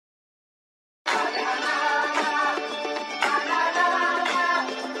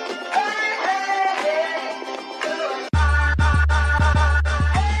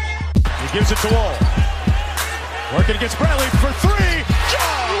gives it to Wall. Working against Bradley for three.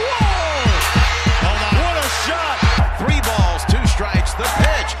 Wall! What a shot! 3 balls, 2 strikes, the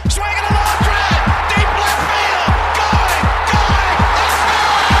pitch. Swinging a long drive. Deep left field. Going.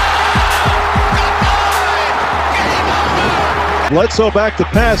 Game over. Bledsoe back to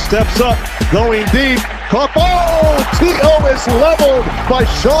pass, steps up, going deep. Caught. Oh! T.O. is leveled by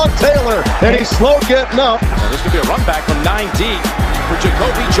Sean Taylor, and he's slow getting up. Now this could be a run back from 9 deep for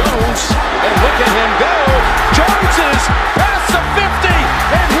Jacoby Jones. And look at him go. Jones is past the 50,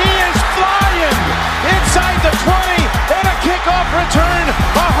 and he is flying inside the 20. And a kickoff return,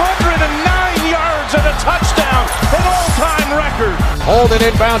 109 yards and a touchdown, an all-time record. Holden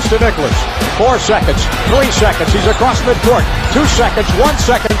inbounds to Nicholas. 4 seconds, 3 seconds. He's across midcourt. 2 seconds, 1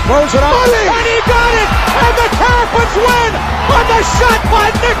 second. Throws it up. And he got it! And the Terrapins win on the shot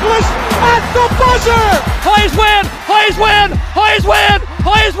by Nicholas at the buzzer! Plays win! Plays win! Plays win!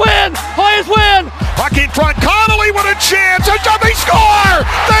 Plays win! Plays win! Puck in front. Connolly with a chance. They score!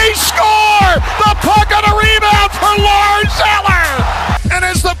 They score! The puck on a rebound for Lars Eller! And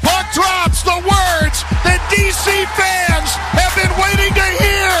as the puck drops, the words that DC fans have been waiting to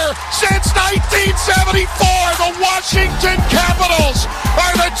hear since 1974, the Washington Capitals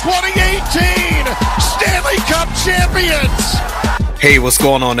are the 2018 Stanley Cup champions! Hey, what's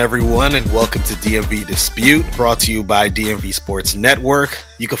going on, everyone, and welcome to DMV Dispute, brought to you by DMV Sports Network.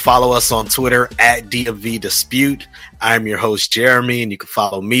 You can follow us on Twitter at DMV Dispute. I'm your host, Jeremy, and you can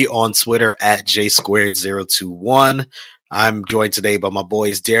follow me on Twitter at JSquared021. I'm joined today by my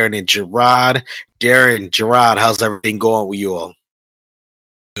boys, Darren and Gerard. Darren, Gerard, how's everything going with you all?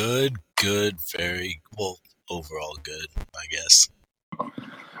 Good, very well, overall good, I guess.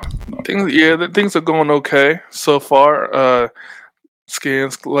 Things are going okay so far.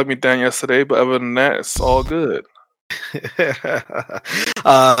 Skins let me down yesterday, but other than that, it's all good.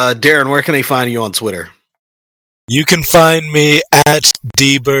 Darren, where can they find you on Twitter? You can find me at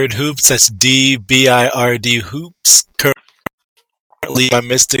DBirdHoops. That's DBIRD Hoops. Currently, my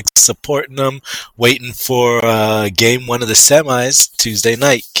Mystics supporting them, waiting for game 1 of the semis Tuesday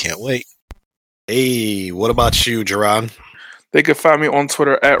night. Can't wait. Hey, what about you, Gerard? They can find me on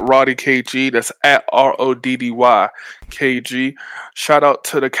Twitter at RoddyKG. That's at RODDYKG. Shout out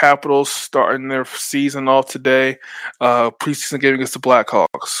to the Capitals starting their season off today. Preseason game against the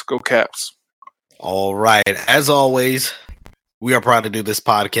Blackhawks. Go Caps. All right. As always, we are proud to do this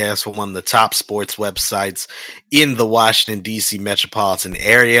podcast for one of the top sports websites in the Washington, D.C. metropolitan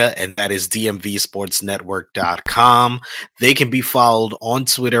area, and that is DMVSportsNetwork.com. They can be followed on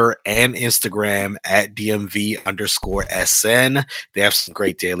Twitter and Instagram at DMV_SN. They have some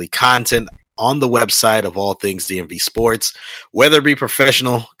great daily content on the website of all things DMV sports, whether it be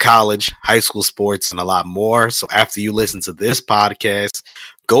professional, college, high school sports, and a lot more. So after you listen to this podcast,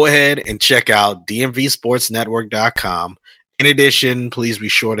 go ahead and check out DMVSportsNetwork.com. In addition, please be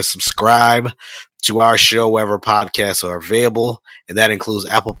sure to subscribe to our show wherever podcasts are available, and that includes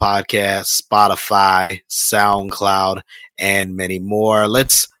Apple Podcasts, Spotify, SoundCloud, and many more.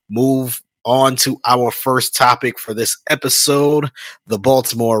 Let's move on to our first topic for this episode. The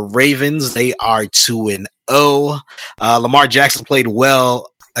Baltimore Ravens, they are 2-0. Lamar Jackson played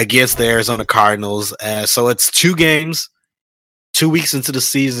well against the Arizona Cardinals. So it's 2 games, 2 weeks into the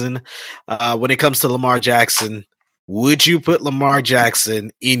season. When it comes to Lamar Jackson, would you put Lamar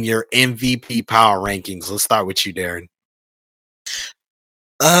Jackson in your MVP power rankings? Let's start with you, Darren.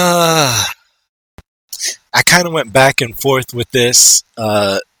 I kind of went back and forth with this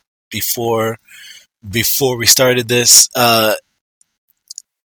before we started this.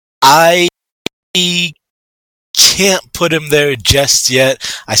 I can't put him there just yet.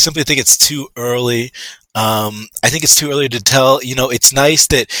 I simply think it's too early. I think it's too early to tell. You know, it's nice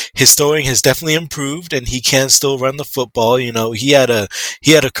that his throwing has definitely improved and he can still run the football. You know, he had a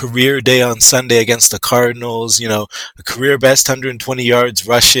career day on Sunday against the Cardinals, you know, a career best 120 yards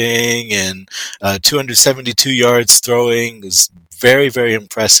rushing and 272 yards throwing. It was very, very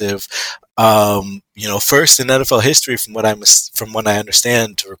impressive. You know, first in NFL history, from what I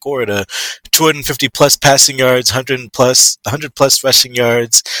understand, to record a 250 plus passing yards, 100 plus rushing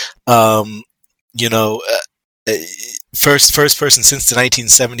yards. You know, first person since the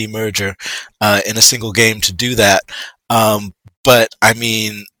 1970 merger in a single game to do that. But I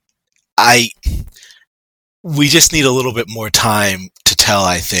mean, we just need a little bit more time to tell.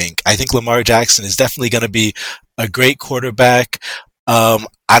 I think Lamar Jackson is definitely going to be a great quarterback. I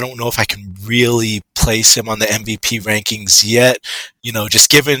don't know if I can really place him on the MVP rankings yet. You know, just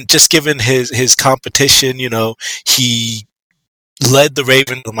given his competition. You know, he led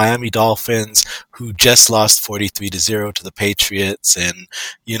the Miami Dolphins, who just lost 43-0 to the Patriots, and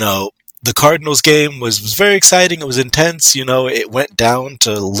you know, the Cardinals game was very exciting. It was intense. It went down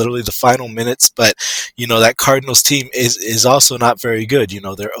to literally the final minutes, but, that Cardinals team is also not very good.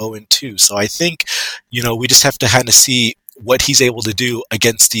 They're 0-2. So I think, we just have to kind of see what he's able to do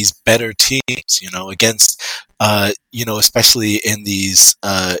against these better teams, against, especially in these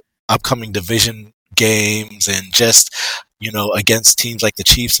upcoming division games and just, against teams like the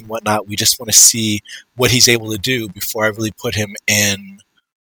Chiefs and whatnot. We just want to see what he's able to do before I really put him in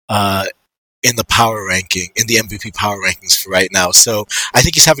the power ranking, in the MVP power rankings for right now. So I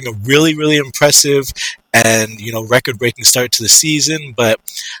think he's having a really, really impressive and, record-breaking start to the season, but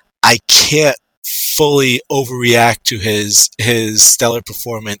I can't fully overreact to his stellar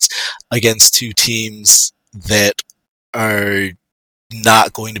performance against two teams that are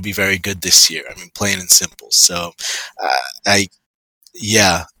not going to be very good this year. I mean, plain and simple. So,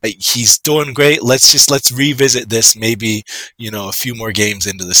 he's doing great. Let's revisit this maybe, a few more games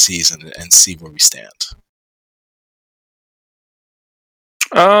into the season and see where we stand.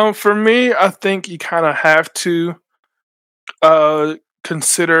 For me, I think you kind of have to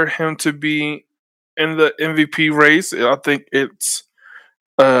consider him to be in the MVP race. I think it's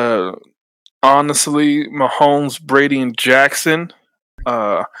honestly Mahomes, Brady, and Jackson.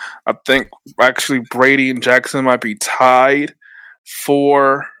 I think actually Brady and Jackson might be tied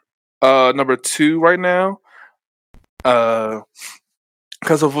for number 2 right now.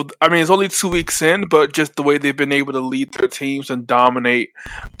 Because it's only 2 weeks in, but just the way they've been able to lead their teams and dominate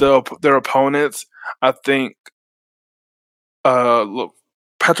their opponents, I think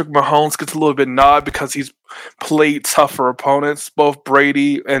Patrick Mahomes gets a little bit nod because he's played tougher opponents. Both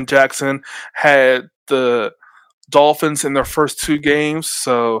Brady and Jackson had the Dolphins in their first 2 games,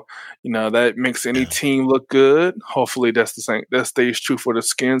 so that makes any team look good. Hopefully, that's the same. That stays true for the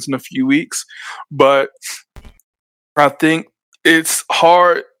Skins in a few weeks. But I think it's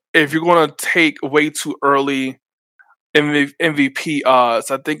hard if you're going to take way too early MVP odds.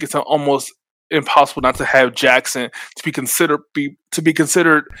 I think it's almost impossible not to have Jackson to be considered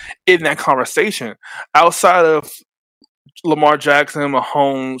in that conversation. Outside of Lamar Jackson,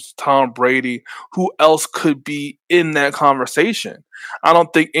 Mahomes, Tom Brady, who else could be in that conversation? I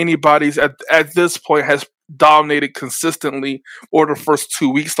don't think anybody's at this point has dominated consistently for the first 2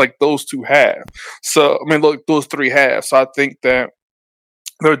 weeks like those two have. So, those 3 have. So I think that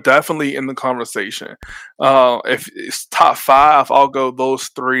they're definitely in the conversation. If it's top 5, I'll go those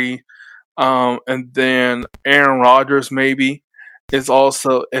 3. And then Aaron Rodgers maybe is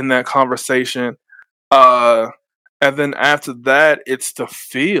also in that conversation. And then after that, it's the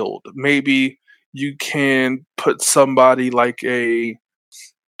field. Maybe you can put somebody like maybe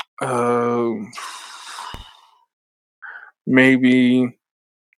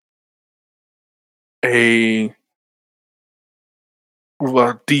a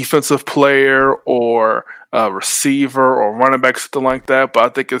defensive player or a receiver or running back, something like that. But I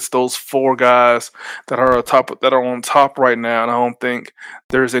think it's those 4 guys that are on top right now, and I don't think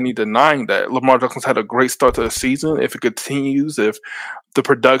there's any denying that. Lamar Jackson's had a great start to the season. If it continues, if the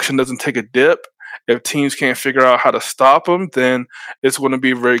production doesn't take a dip, if teams can't figure out how to stop him, then it's going to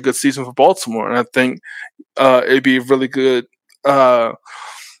be a very good season for Baltimore. And I think it'd be really good. It'd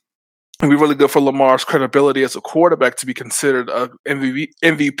be really good for Lamar's credibility as a quarterback to be considered an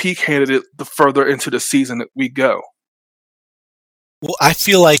MVP candidate the further into the season that we go. Well, I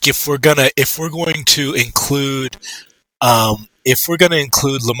feel like if we're going to include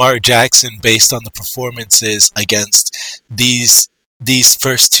Lamar Jackson based on the performances against these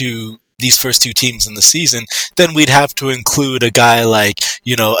first two teams in the season, then we'd have to include a guy like,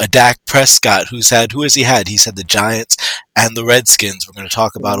 a Dak Prescott, who has he had? He's had the Giants and the Redskins. We're going to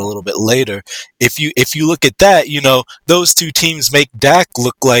talk about a little bit later. If you look at that, those 2 teams make Dak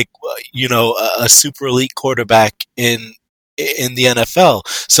look like, a super elite quarterback in the NFL.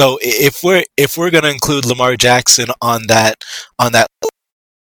 So if we're going to include Lamar Jackson on that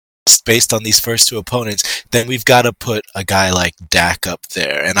list based on these first 2 opponents, then we've got to put a guy like Dak up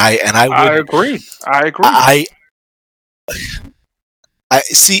there. And I agree. I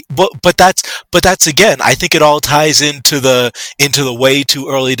see, but that's again. I think it all ties into the way too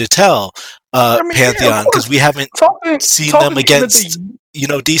early to tell pantheon, because we haven't seen them against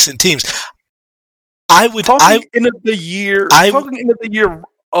decent teams. Talking end of the year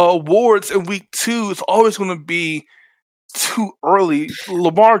awards in week 2 is always going to be too early.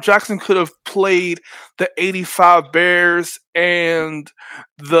 Lamar Jackson could have played the 85 Bears and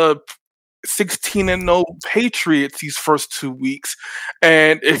the 16-0 Patriots these first 2 weeks,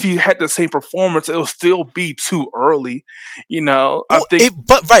 and if he had the same performance, it'll still be too early. I think.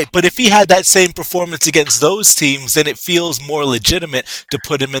 But if he had that same performance against those teams, then it feels more legitimate to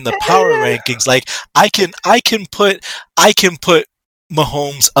put him in the power rankings. Like I can put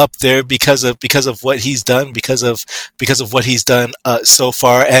Mahomes up there because of what he's done, because of what he's done so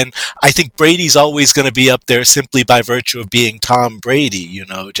far, and I think Brady's always going to be up there simply by virtue of being Tom Brady.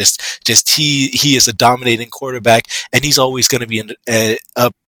 Just he is a dominating quarterback, and he's always going to be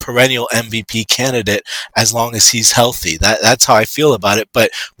a perennial MVP candidate as long as he's healthy. That's how I feel about it.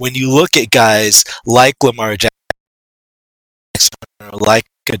 But when you look at guys like Lamar Jackson or like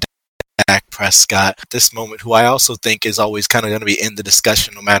Dak Prescott at this moment, who I also think is always kind of going to be in the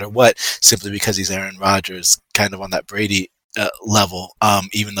discussion no matter what, simply because he's Aaron Rodgers, kind of on that Brady level,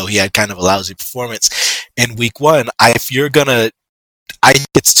 even though he had kind of a lousy performance in week one. I think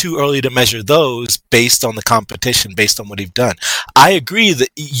it's too early to measure those based on the competition, based on what he's done. I agree that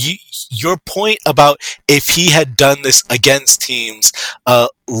your point about if he had done this against teams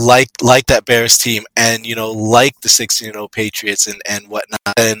like that Bears team and like the 16-0 Patriots and whatnot,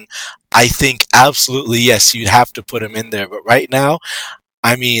 then I think absolutely yes, you'd have to put him in there. But right now,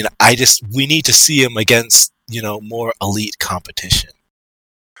 I mean, we need to see him against more elite competition.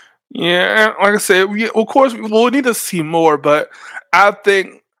 Yeah, like I said, of course we'll need to see more, but I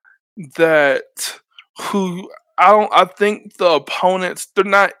think that I think the opponents, they're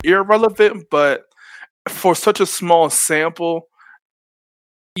not irrelevant, but for such a small sample,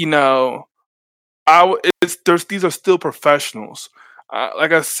 these are still professionals.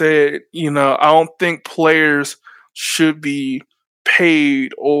 Like I said, I don't think players should be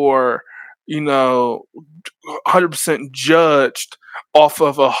paid or 100% judged off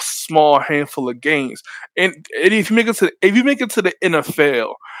of a small handful of games. And if you make it to the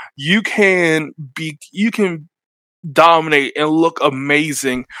NFL, you can dominate and look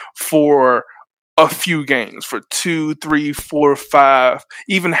amazing for a few games, for 2, 3, 4, 5,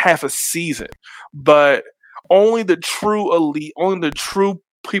 even half a season. But only the true elite, only the true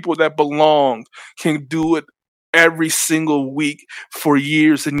people that belong can do it every single week for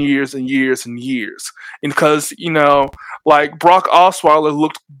years and years and years and years. And because, like Brock Osweiler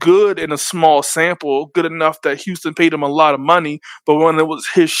looked good in a small sample, good enough that Houston paid him a lot of money, but when it was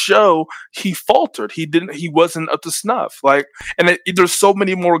his show, he faltered. He wasn't up to snuff. There's so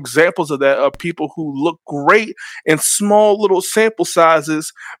many more examples of that, of people who look great in small little sample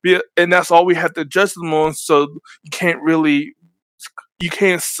sizes, and that's all we have to judge them on. So you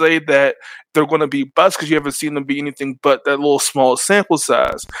can't say that they're going to be busts because you haven't seen them be anything but that little small sample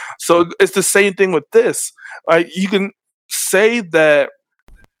size. So it's the same thing with this. You can say that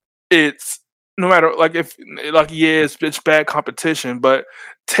it's no matter it's bad competition, but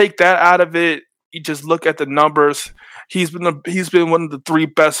take that out of it. You just look at the numbers. He's been one of the 3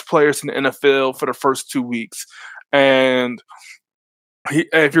 best players in the NFL for the first 2 weeks, and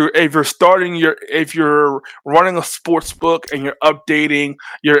if you're running a sports book and you're updating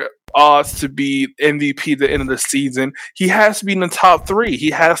your odds to be MVP at the end of the season, he has to be in the top 3.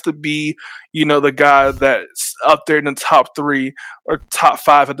 He has to be, the guy that's up there in the top 3 or top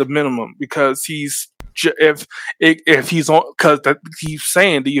 5 at the minimum, because if he's on, because he's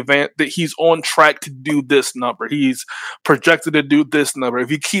saying the event that he's on track to do this number, he's projected to do this number. If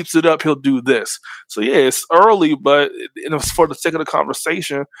he keeps it up, he'll do this. So yeah, it's early, but for the sake of the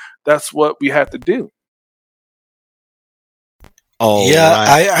conversation, that's what we have to do. Oh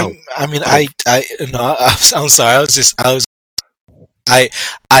yeah, I'm sorry. I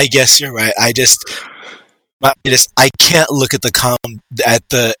guess you're right. I can't look at the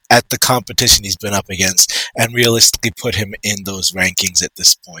competition he's been up against and realistically put him in those rankings at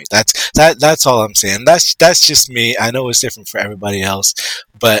this point. That's all I'm saying. That's just me. I know it's different for everybody else,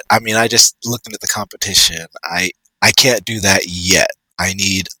 but I mean, I just looking at the competition, I can't do that yet. I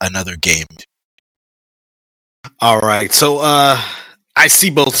need another game. All right, so I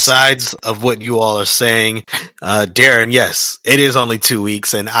see both sides of what you all are saying. Darren, yes, it is only 2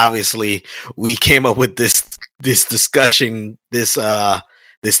 weeks, and obviously we came up with this discussion, this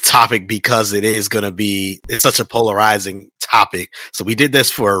topic because it's such a polarizing topic. So we did this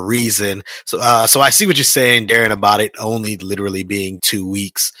for a reason. So I see what you're saying, Darren, about it only literally being 2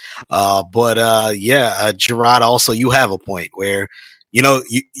 weeks. Gerard, also you have a point where, you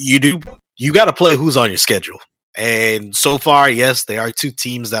got to play who's on your schedule. And so far, yes, there are 2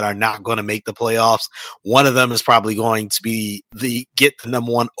 teams that are not going to make the playoffs. One of them is probably going to get the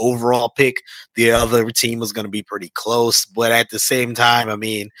number 1 overall pick. The other team is going to be pretty close. But at the same time, I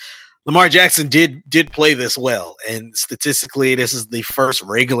mean, Lamar Jackson did play this well, and statistically, this is the first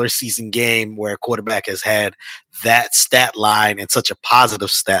regular season game where a quarterback has had that stat line and such a positive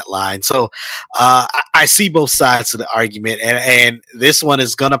stat line. So I see both sides of the argument, and this one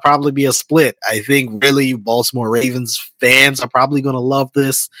is going to probably be a split. I think really Baltimore Ravens fans are probably going to love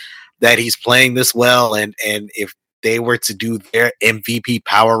this, that he's playing this well, and if they were to do their MVP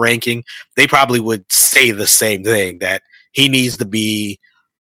power ranking, they probably would say the same thing, that he needs to be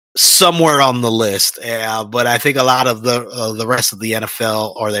somewhere on the list. But I think a lot of the rest of the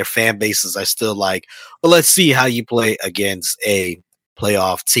NFL or their fan bases are still like, well, let's see how you play against a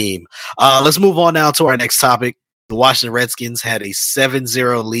playoff team. Let's move on now to our next topic. The Washington Redskins had a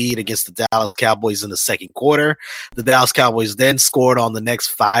 7-0 lead against the Dallas Cowboys in the second quarter. The Dallas Cowboys then scored on the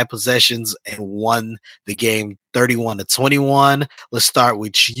next 5 possessions and won the game 31-21. Let's start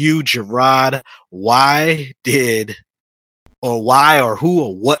with you, Gerard. Why or who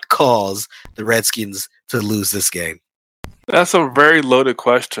or what caused the Redskins to lose this game? That's a very loaded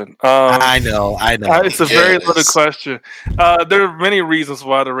question. I know. It's a very loaded question. There are many reasons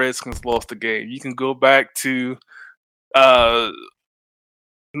why the Redskins lost the game. You can go back to 20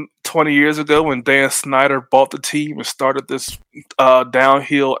 years ago when Dan Snyder bought the team and started this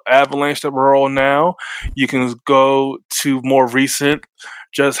downhill avalanche that we're on now. You can go to more recent,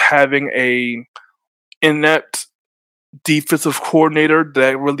 just having a inept defensive coordinator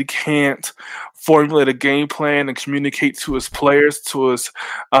that really can't formulate a game plan and communicate to his players, to his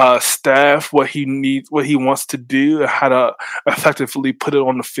staff, what he needs, what he wants to do, and how to effectively put it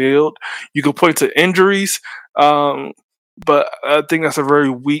on the field. You can point to injuries, but I think that's a very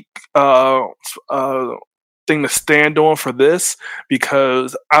weak thing to stand on for this,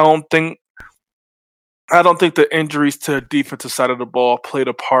 because I don't think the injuries to the defensive side of the ball played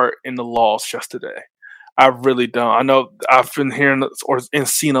a part in the loss yesterday. I really don't. I know I've been hearing and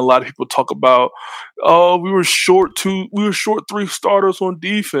seeing a lot of people talk about, oh, we were short 3 starters on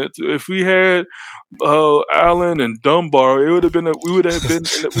defense. If we had Allen and Dunbar, we would have been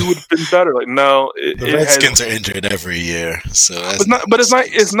better. Like, no, the Redskins are injured every year, so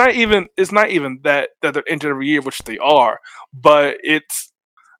it's not even that they're injured every year, which they are, but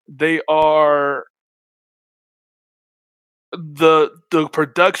they are. The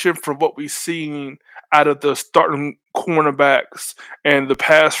production from what we've seen out of the starting cornerbacks and the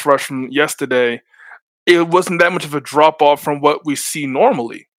pass rush from yesterday, it wasn't that much of a drop off from what we see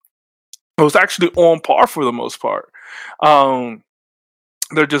normally. It was actually on par for the most part.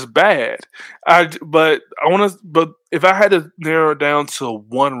 They're just bad. But if I had to narrow it down to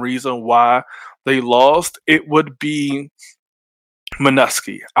one reason why they lost, it would be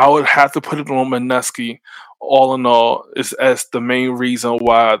Manusky. I would have to put it on Manusky. All in all, is as the main reason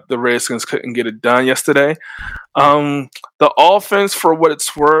why the Redskins couldn't get it done yesterday. The offense, for what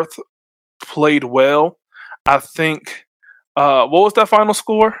it's worth, played well. I think. What was that final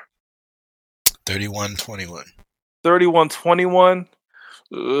score? 31-21. 31-21.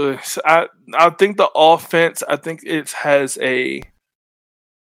 I think the offense. I think it has a.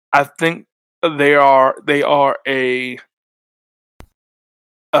 I think they are a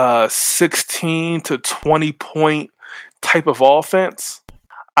 16 to 20 point type of offense.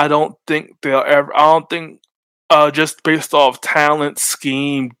 I don't think just based off talent,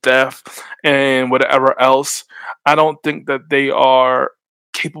 scheme, depth, and whatever else, I don't think that they are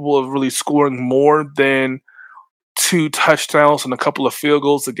capable of really scoring more than 2 touchdowns and a couple of field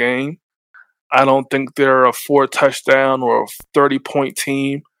goals a game. I don't think they're a 4 touchdown or a 30-point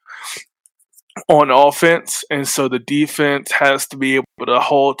team on offense, and so the defense has to be able to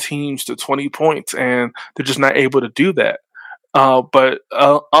hold teams to 20 points, and they're just not able to do that. But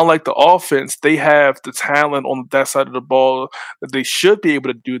unlike the offense, they have the talent on that side of the ball that they should be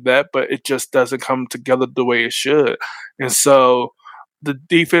able to do that, but it just doesn't come together the way it should. And so the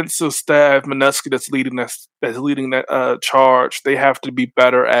defensive staff, Manusky, that's leading that charge, they have to be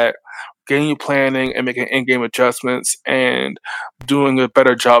better at game planning and making in-game adjustments and doing a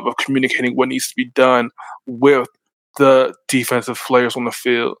better job of communicating what needs to be done with the defensive players on the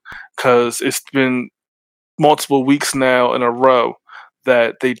field, because it's been multiple weeks now in a row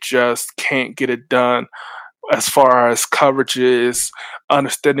that they just can't get it done as far as coverages,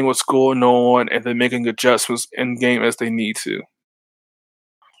 understanding what's going on, and then making adjustments in game as they need to.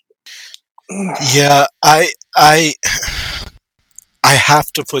 Yeah, I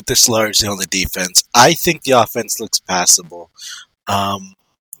have to put this largely on the defense. I think the offense looks passable.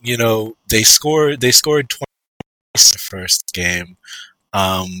 They scored 20 in the first game.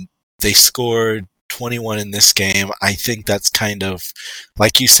 They scored 21 in this game. I think that's kind of,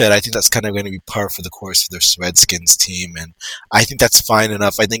 like you said, I think that's kind of going to be par for the course for this Redskins team, and I think that's fine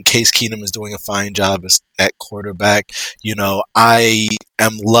enough. I think Case Keenum is doing a fine job at quarterback. I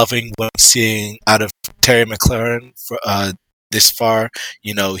am loving what I'm seeing out of Terry McLaurin for this far.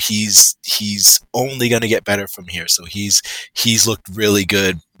 He's only going to get better from here. So he's looked really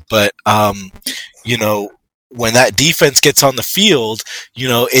good. But when that defense gets on the field,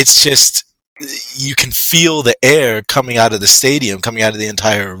 it's just, you can feel the air coming out of the stadium, coming out of the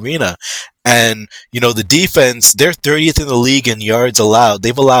entire arena. And, the defense, they're 30th in the league in yards allowed.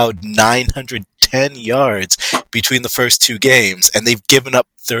 They've allowed 910 yards between the first two games, and they've given up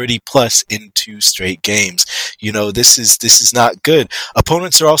 30 plus in 2 straight games. This is not good.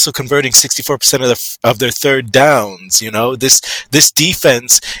 Opponents are also converting 64% of their third downs. This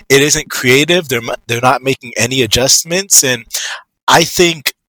defense, it isn't creative. They're not making any adjustments, and I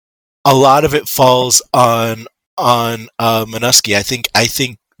think a lot of it falls on Manusky. I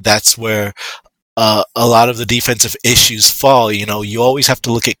think that's where a lot of the defensive issues fall. You always have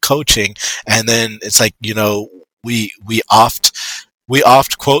to look at coaching, and then it's like, we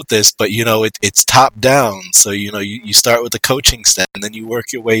oft quote this, but it's top down. So you start with the coaching staff, and then you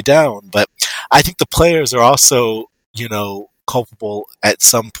work your way down. But I think the players are also culpable at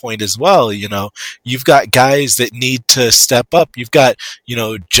some point as well. You've got guys that need to step up. You've got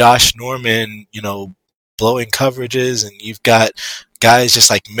Josh Norman blowing coverages, and you've got guys just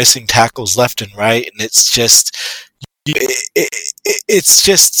like missing tackles left and right, and it's just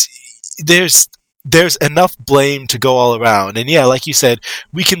there's enough blame to go all around. And yeah, like you said,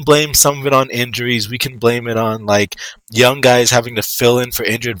 we can blame some of it on injuries. We can blame it on like young guys having to fill in for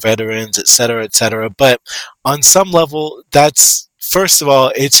injured veterans, et cetera, et cetera. But on some level, that's, first of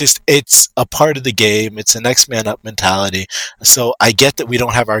all, it's a part of the game. It's a next man up mentality. So I get that we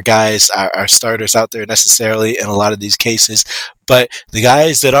don't have our guys, our starters out there necessarily in a lot of these cases, but the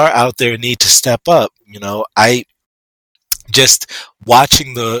guys that are out there need to step up. I just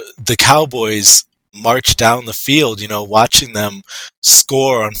watching the Cowboys march down the field, watching them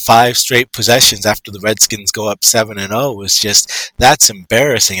score on 5 straight possessions after the Redskins go up 7-0 is just, that's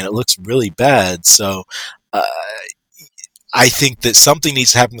embarrassing, and it looks really bad. So I think that something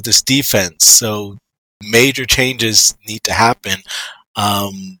needs to happen with this defense. So major changes need to happen.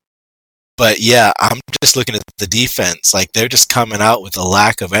 But yeah, I'm just looking at the defense. Like, they're just coming out with a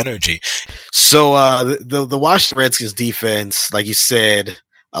lack of energy. So the Washington Redskins defense, like you said,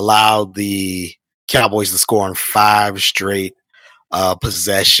 allowed the Cowboys to score on 5 straight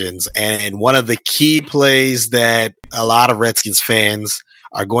possessions. And one of the key plays that a lot of Redskins fans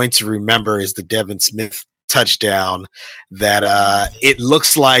are going to remember is the Devin Smith touchdown that it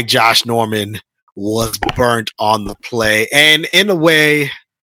looks like Josh Norman was burnt on the play. And in a way,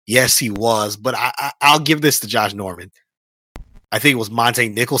 yes, he was. But I'll give this to Josh Norman. I think it was Monte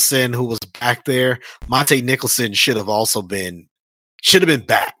Nicholson who was back there. Monte Nicholson should have been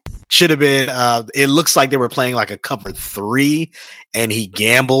back. Should have been. It looks like they were playing like a cover 3, and he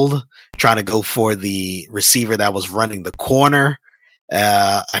gambled trying to go for the receiver that was running the corner.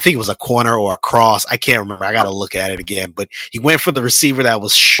 I think it was a corner or a cross. I can't remember. I got to look at it again. But he went for the receiver that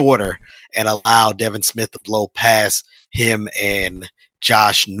was shorter and allowed Devin Smith to blow past him and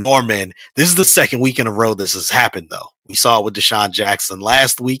Josh Norman. This is the second week in a row this has happened, though. We saw it with Deshaun Jackson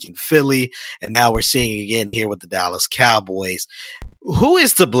last week in Philly, and now we're seeing it again here with the Dallas Cowboys. Who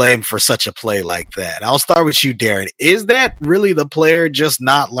is to blame for such a play like that? I'll start with you, Darren. Is that really the player just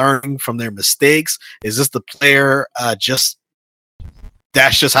not learning from their mistakes? Is this the player that's just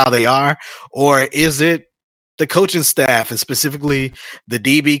how they are? Or is it the coaching staff, and specifically the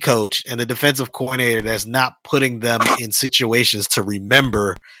DB coach and the defensive coordinator, that's not putting them in situations to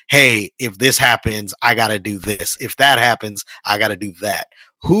remember, hey, if this happens, I got to do this. If that happens, I got to do that.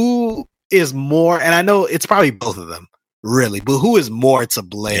 Who is more, and I know it's probably both of them, really, but who is more to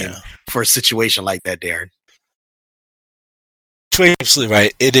blame for a situation like that, Darren? You're absolutely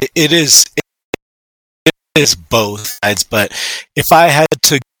right. It is both sides, but if I had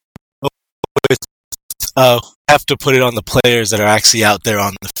to go with have to put it on the players that are actually out there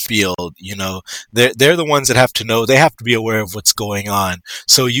on the field. They're the ones that have to know. They have to be aware of what's going on.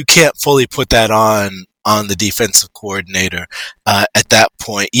 So you can't fully put that on the defensive coordinator at that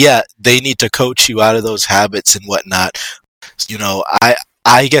point. Yeah, they need to coach you out of those habits and whatnot.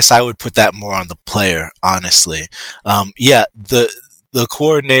 I guess I would put that more on the player, honestly. The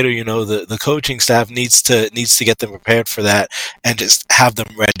coordinator, the coaching staff needs to get them prepared for that and just have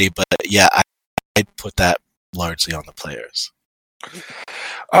them ready. But yeah, I'd put that largely on the players.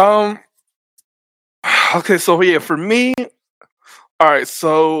 Okay, so yeah, for me, all right,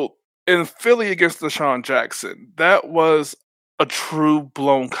 so in Philly against Deshaun Jackson, that was a true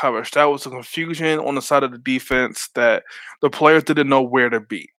blown coverage. That was a confusion on the side of the defense that the players didn't know where to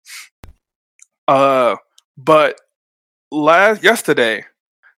be. But yesterday,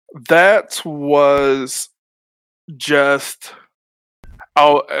 that was just.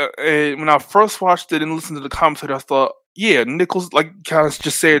 When I first watched it and listened to the commentary, I thought, yeah, Nichols, like you kind of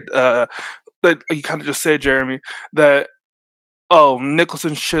just said, Jeremy, that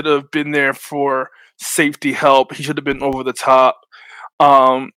Nicholson should have been there for safety help. He should have been over the top.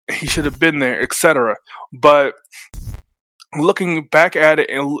 He should have been there, etc. But looking back at it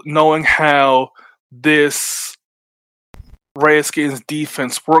and knowing how this Redskins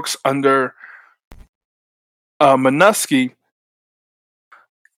defense works under Manusky,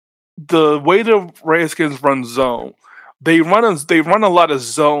 the way the Redskins run zone, they run a lot of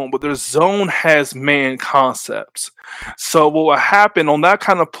zone, but their zone has man concepts. So what will happen on that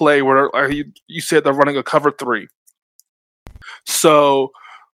kind of play where you said they're running a cover 3. So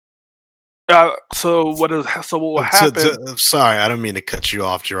what will happen? Sorry, I don't mean to cut you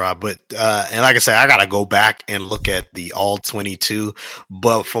off, Gerard, but and like I said, I gotta go back and look at the all 22.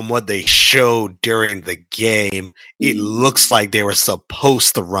 But from what they showed during the game, it looks like they were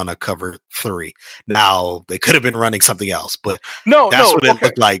supposed to run a cover 3. Now they could have been running something else, but that's what it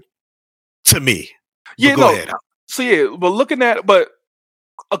looked like to me. Yeah, go ahead. So but looking at a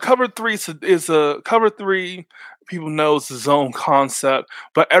cover 3 is a cover 3. People know it's a zone concept,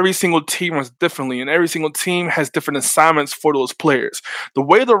 but every single team runs differently, and every single team has different assignments for those players. The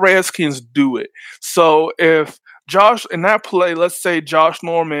way the Redskins do it, so if Josh, in that play, let's say Josh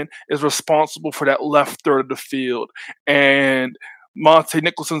Norman is responsible for that left third of the field, and Monte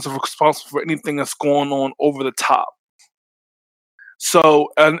Nicholson's responsible for anything that's going on over the top. So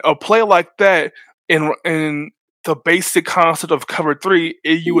a play like that, in the basic concept of cover 3,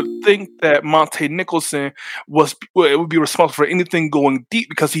 you would think that Monte Nicholson would be responsible for anything going deep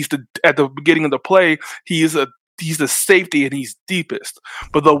because at the beginning of the play, he's the safety and he's deepest.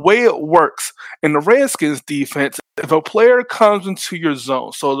 But the way it works in the Redskins defense, if a player comes into your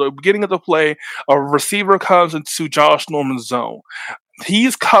zone, so the beginning of the play, a receiver comes into Josh Norman's zone.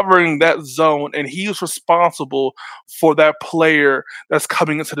 He's covering that zone, and he's responsible for that player that's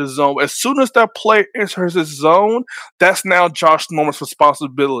coming into the zone. As soon as that player enters his zone, that's now Josh Norman's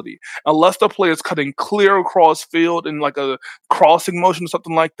responsibility. Unless the player is cutting clear across field in like a crossing motion or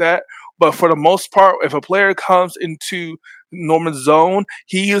something like that. But for the most part, if a player comes into Norman's zone,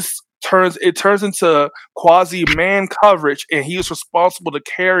 it turns into quasi man coverage, and he is responsible to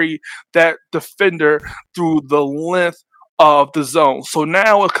carry that defender through the length of the zone. So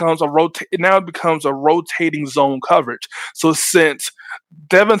now it becomes a rotating zone coverage. So since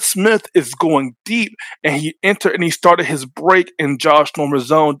Devin Smith is going deep and he started his break in Josh Norman's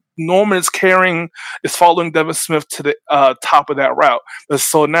zone, Norman is following Devin Smith to the top of that route. And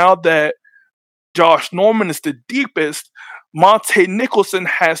so now that Josh Norman is the deepest, Monte Nicholson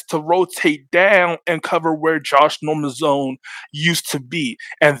has to rotate down and cover where Josh Norman's zone used to be.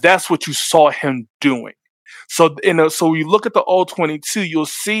 And that's what you saw him doing. So you look at the all-22, you'll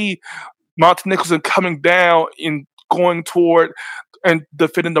see Monte Nicholson coming down and going toward and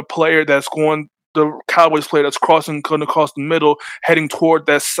defending the player the Cowboys player that's going across the middle, heading toward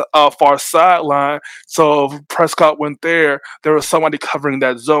that far sideline. So if Prescott went there was somebody covering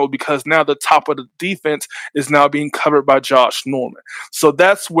that zone because now the top of the defense is now being covered by Josh Norman. So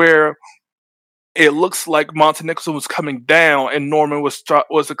that's where it looks like Monte Nicholson was coming down and Norman was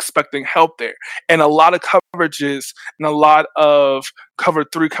expecting help there. And a lot of coverages and a lot of cover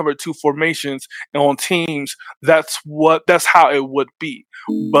 3, cover 2 formations on teams, that's how it would be.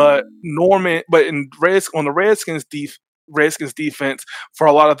 But on the Redskins defense, for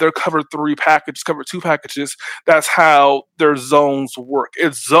a lot of their cover 3 package, cover 2 packages, that's how their zones work.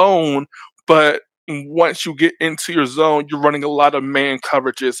 It's zone, but once you get into your zone, you're running a lot of man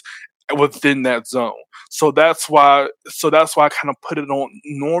coverages within that zone. So that's why I kind of put it on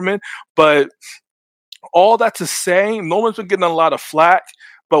Norman. But all that to say, Norman's been getting a lot of flack,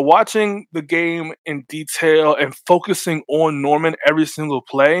 but watching the game in detail and focusing on Norman every single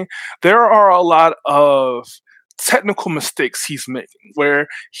play, there are a lot of technical mistakes he's making where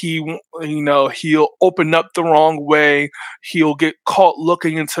he'll open up the wrong way, he'll get caught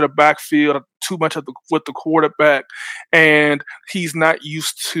looking into the backfield too much with the quarterback, and he's not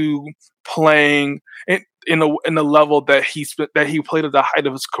used to playing in the level that he played at the height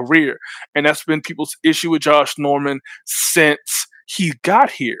of his career. And that's been people's issue with Josh Norman since he got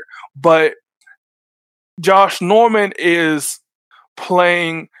here. But Josh Norman is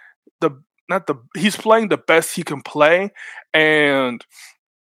playing he's playing the best he can play, and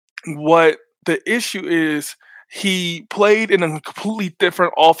what the issue is, he played in a completely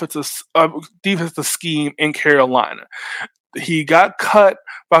different defensive scheme in Carolina. He got cut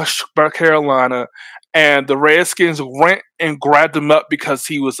by Carolina, and the Redskins went and grabbed him up because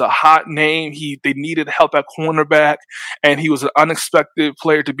he was a hot name. They needed help at cornerback, and he was an unexpected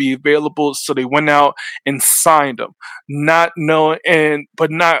player to be available. So they went out and signed him, not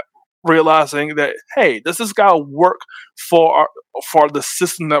realizing that, hey, does this guy work for the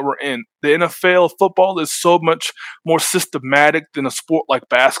system that we're in? The NFL football is so much more systematic than a sport like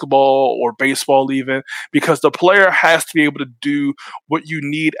basketball or baseball even, because the player has to be able to do what you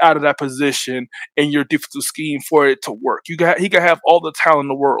need out of that position in your defensive scheme for it to work. He can have all the talent in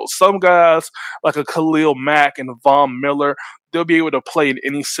the world. Some guys like a Khalil Mack and Von Miller, they'll be able to play in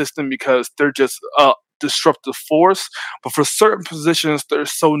any system because they're just disruptive force, but for certain positions they're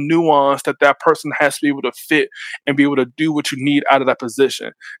so nuanced that person has to be able to fit and be able to do what you need out of that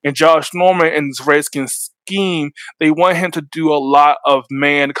position. And Josh Norman and his Redskins scheme, they want him to do a lot of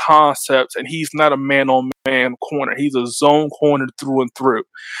man concepts, and he's not a man-on-man corner. He's a zone corner through and through.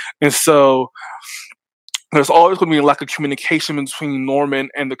 And so there's always going to be a lack of communication between Norman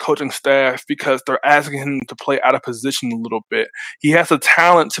and the coaching staff because they're asking him to play out of position a little bit. He has the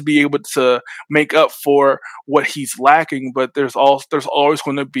talent to be able to make up for what he's lacking, but there's always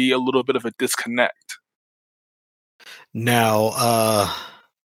going to be a little bit of a disconnect. Now,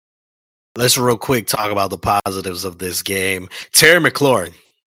 let's real quick talk about the positives of this game. Terry McLaurin,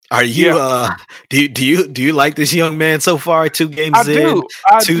 are you do you like this young man so far? 2 games in,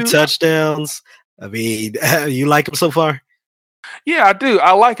 2 touchdowns. I mean, you like him so far? Yeah, I do.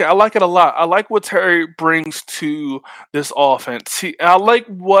 I like it. I like it a lot. I like what Terry brings to this offense. I like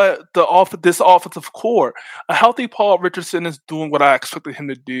what this offensive core. A healthy Paul Richardson is doing what I expected him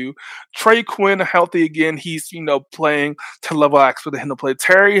to do. Trey Quinn, healthy again. He's playing to the level I expected him to play.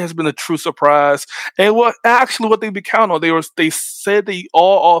 Terry has been a true surprise. And what they be counting on, they said they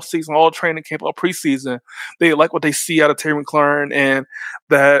all off season, all training camp, all preseason, they like what they see out of Terry McLaurin, and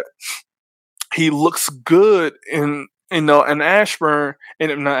that he looks good in Ashburn,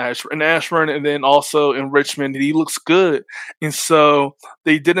 and then also in Richmond. He looks good, and so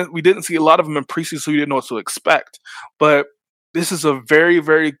we didn't see a lot of him in preseason, so we didn't know what to expect. But this is a very,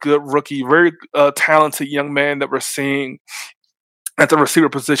 very good rookie, very talented young man that we're seeing at the receiver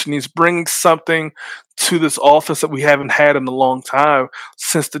position. He's bringing something to this offense that we haven't had in a long time,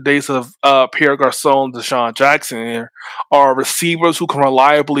 since the days of Pierre Garçon, Deshaun Jackson. Here are receivers who can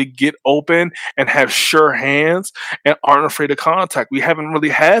reliably get open and have sure hands and aren't afraid of contact. We haven't really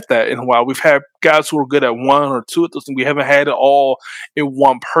had that in a while. We've had guys who are good at 1 or 2 at this, and we haven't had it all in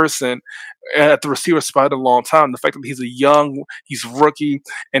one person at the receiver spot in a long time. The fact that he's rookie,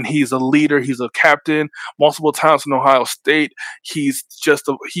 and he's a leader, he's a captain multiple times in Ohio State. He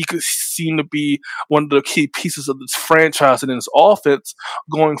could seem to be one of the key pieces of this franchise and in this offense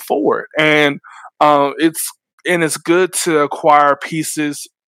going forward. And it's good to acquire pieces,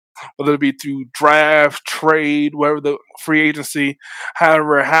 whether it be through draft, trade, whatever the free agency,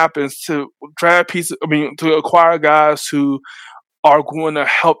 however it happens, to acquire guys who are going to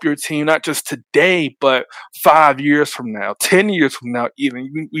help your team, not just today, but 5 years from now, 10 years from now,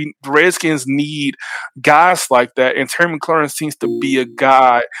 even. The Redskins need guys like that, and Terry McLaurin seems to be a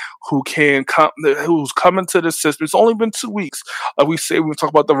guy who's coming to the system. It's only been 2 weeks. Like we say, when we talk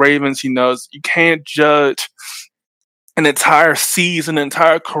about the Ravens, you can't judge an entire season, an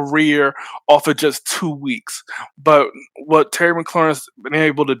entire career off of just 2 weeks. But what Terry McLaurin's been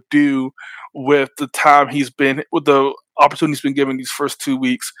able to do with the opportunity he's been given these first 2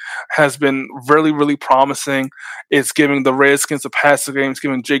 weeks has been really, really promising. It's giving the Redskins a passing game. It's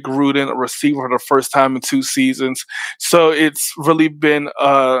giving Jake Gruden a receiver for the first time in 2 seasons. So it's really been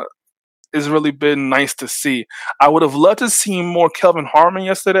nice to see. I would have loved to see more Kelvin Harmon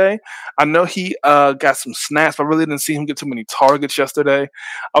yesterday. I know he got some snaps, but I really didn't see him get too many targets yesterday.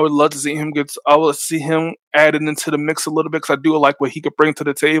 I would love to see him added into the mix a little bit, because I do like what he could bring to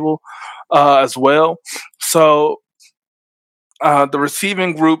the table as well. So the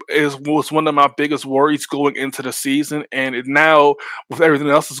receiving group was one of my biggest worries going into the season, and now with everything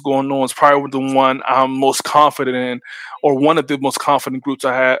else that's going on, it's probably the one I'm most confident in, or one of the most confident groups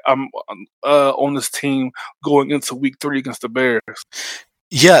I had on this team going into Week 3 against the Bears.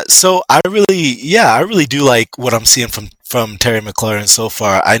 Yeah, so I really do like what I'm seeing from Terry McLaurin so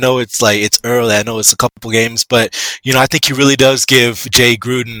far. I know it's early, I know it's a couple games, but I think he really does give Jay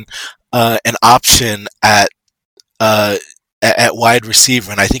Gruden an option at at wide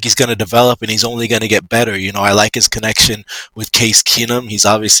receiver, and I think he's going to develop, and he's only going to get better. I like his connection with Case Keenum. He's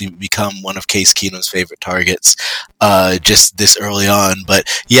obviously become one of Case Keenum's favorite targets just this early on. But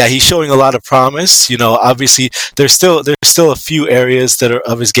yeah, he's showing a lot of promise. Obviously there's still a few areas that are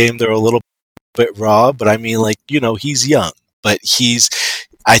of his game that are a little bit raw, but I mean, he's young, but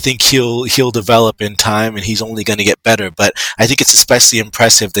I think he'll develop in time, and he's only going to get better. But I think it's especially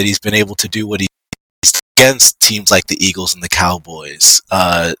impressive that he's been able to do what he's against teams like the Eagles and the Cowboys,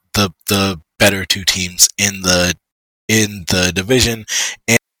 the better two teams in the division,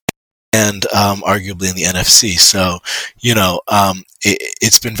 and arguably in the NFC. So,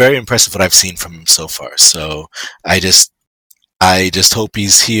 it's been very impressive what I've seen from him so far. So I just hope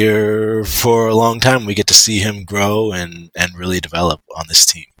he's here for a long time. We get to see him grow and really develop on this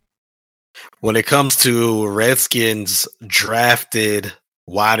team. When it comes to Redskins drafted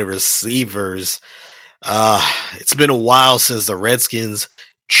wide receivers, it's been a while since the Redskins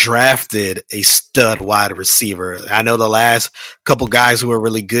drafted a stud wide receiver. I know the last couple guys who were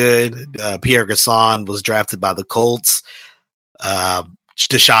really good, Pierre Garçon was drafted by the Colts,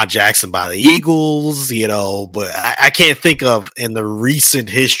 Deshaun Jackson by the Eagles, but I can't think of in the recent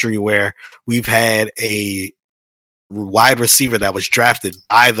history where we've had a wide receiver that was drafted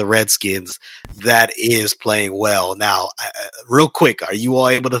by the Redskins that is playing well. Now, real quick, are you all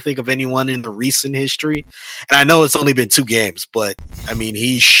able to think of anyone in the recent history? And I know it's only been 2 games, but I mean,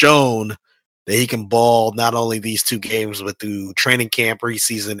 he's shown that he can ball not only these 2 games, but through training camp,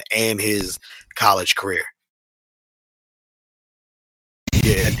 preseason, and his college career.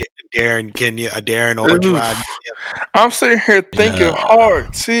 Yeah, Darren Orgeron. I'm sitting here thinking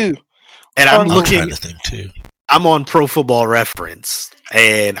hard too, and I'm looking to think too. I'm on Pro Football Reference,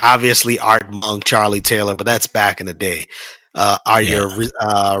 and obviously Art Monk, Charlie Taylor, but that's back in the day.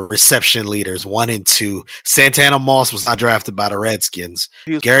 Your reception leaders 1 and 2. Santana Moss was not drafted by the Redskins.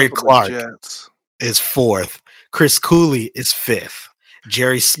 Gary Clark is 4th. Chris Cooley is 5th.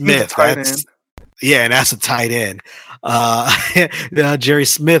 Jerry Smith, that's a tight end. Jerry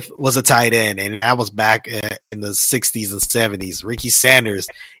Smith was a tight end, and that was back in the 60s and 70s. Ricky Sanders,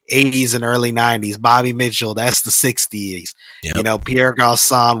 80s and early 90s. Bobby Mitchell, that's the 60s. Yep. Pierre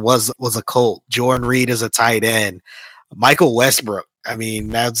Garçon was a Colt. Jordan Reed is a tight end. Michael Westbrook, I mean,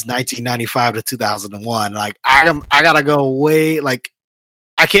 that's 1995 to 2001. Like, I gotta go way,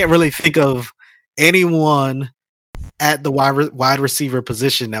 I can't really think of anyone at the wide receiver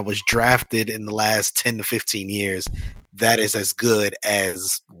position that was drafted in the last 10 to 15 years that is as good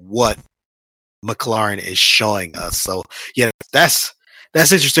as what McLaurin is showing us. So, yeah, that's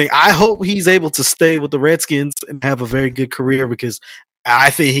interesting. I hope he's able to stay with the Redskins and have a very good career, because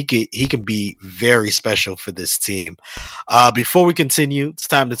I think he can be very special for this team. Before we continue, it's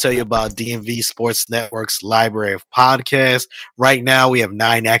time to tell you about DMV Sports Network's library of podcasts. Right now, we have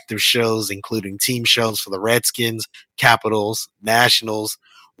 9 active shows, including team shows for the Redskins, Capitals, Nationals,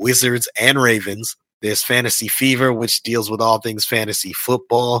 Wizards, and Ravens. There's Fantasy Fever, which deals with all things fantasy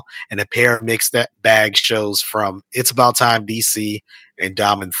football, and a pair of mixed bag shows from It's About Time DC and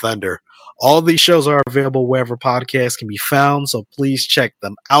Diamond Thunder. All of these shows are available wherever podcasts can be found, so please check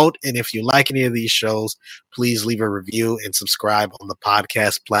them out. And if you like any of these shows, please leave a review and subscribe on the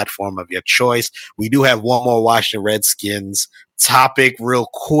podcast platform of your choice. We do have one more Washington Redskins topic real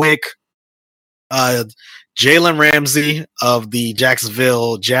quick. Jalen Ramsey of the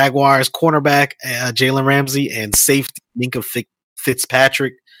Jacksonville Jaguars, cornerback Jalen Ramsey, and safety Minkah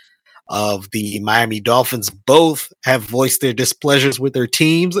Fitzpatrick of the Miami Dolphins both have voiced their displeasures with their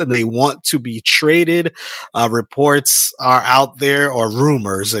teams, and they want to be traded. Reports are out there, or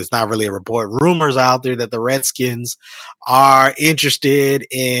rumors, it's not really a report, rumors out there that the Redskins are interested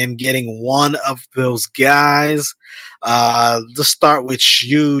in getting one of those guys. Let's start with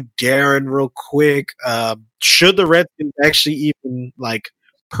you, Darren, real quick. Should the Redskins actually even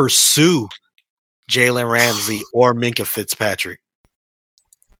pursue Jalen Ramsey or Minkah Fitzpatrick?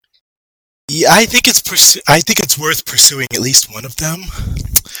 Yeah, I think it's worth pursuing at least one of them.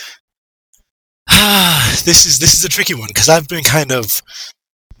 This is a tricky one, because I've been kind of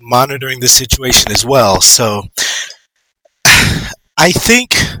monitoring this situation as well. So I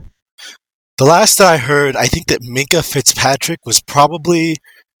think the last that I heard, I think that Minkah Fitzpatrick was probably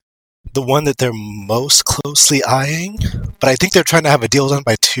the one that they're most closely eyeing, but I think they're trying to have a deal done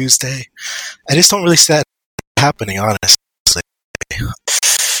by Tuesday. I just don't really see that happening, honestly.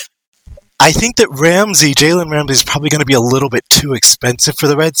 I think that Jalen Ramsey is probably going to be a little bit too expensive for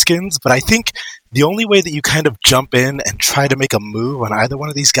the Redskins, but I think the only way that you kind of jump in and try to make a move on either one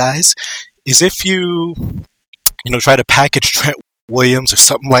of these guys is if you try to package Trent Williams or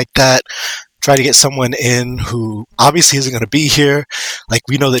something like that, try to get someone in who obviously isn't going to be here. Like,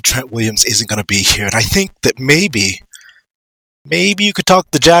 we know that Trent Williams isn't going to be here. And I think that maybe you could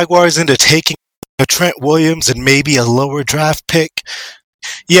talk the Jaguars into taking a Trent Williams and maybe a lower draft pick.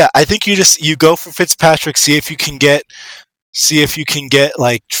 Yeah, I think you go for Fitzpatrick, see if you can get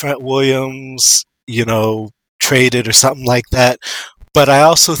like Trent Williams, traded or something like that. But I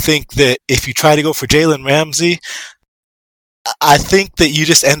also think that if you try to go for Jalen Ramsey, I think that you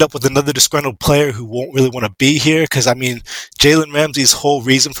just end up with another disgruntled player who won't really want to be here. Because, Jalen Ramsey's whole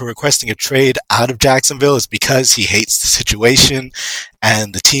reason for requesting a trade out of Jacksonville is because he hates the situation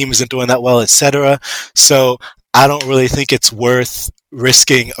and the team isn't doing that well, etc. So I don't really think it's worth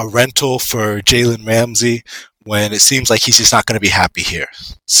risking a rental for Jalen Ramsey when it seems like he's just not going to be happy here.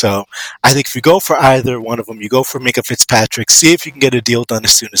 So I think if you go for either one of them, you go for Minkah Fitzpatrick, see if you can get a deal done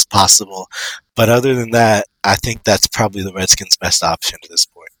as soon as possible. But other than that, I think that's probably the Redskins' best option at this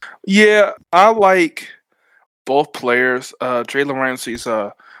point. Yeah, I like both players. Jalen Ramsey's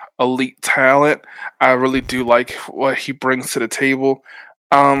a elite talent. I really do like what he brings to the table.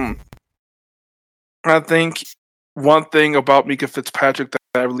 I think one thing about Minkah Fitzpatrick that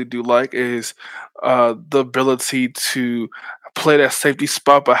I really do like is the ability to play that safety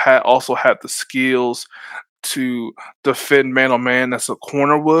spot, but also had the skills to defend man-on-man as a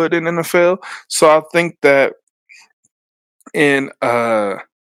corner would in NFL. So I think that in the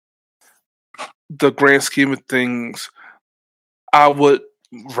grand scheme of things, I would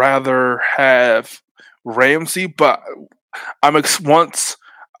rather have Ramsey, but once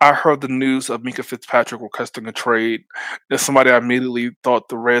I heard the news of Minkah Fitzpatrick requesting a trade, there's somebody I immediately thought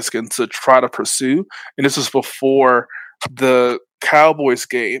the Redskins to try to pursue. And this was before the Cowboys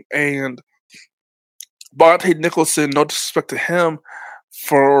game. And Bonte Nicholson, no disrespect to him,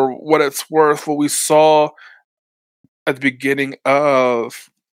 for what it's worth, what we saw at the beginning of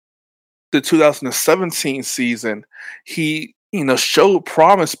the 2017 season, he showed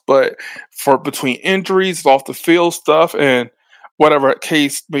promise, but for between injuries, off the field stuff, and whatever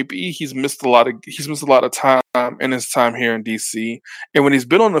case may be, he's missed a lot of time in his time here in DC. And when he's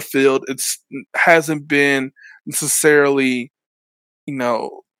been on the field, hasn't been necessarily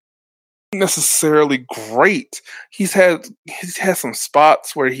great. He's had some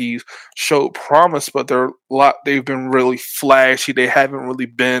spots where he's showed promise, but they've been really flashy. They haven't really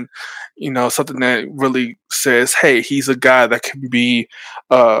been, something that really says, hey, he's a guy that can be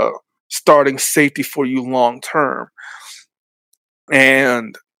starting safety for you long term.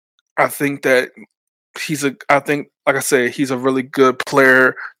 And I think that like I said, he's a really good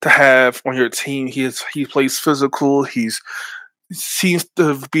player to have on your team. He plays physical. He seems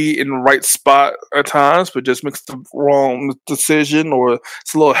to be in the right spot at times, but just makes the wrong decision or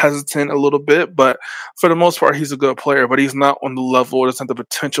it's a little hesitant a little bit. But for the most part, he's a good player, but he's not on the level or doesn't have the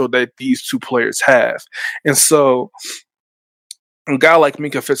potential that these two players have. And so a guy like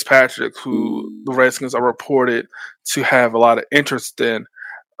Minkah Fitzpatrick, who the Redskins are reported to have a lot of interest in,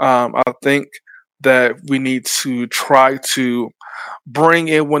 I think that we need to try to bring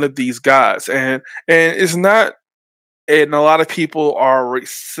in one of these guys. And it's not, and a lot of people who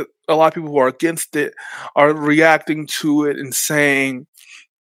are against it are reacting to it and saying,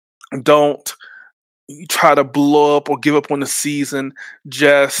 don't try to blow up or give up on the season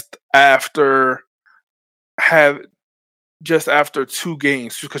just after 2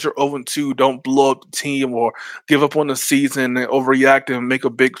 games, because you're 0-2, don't blow up the team or give up on the season and overreact and make a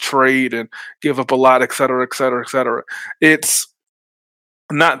big trade and give up a lot, et cetera, et cetera, et cetera. It's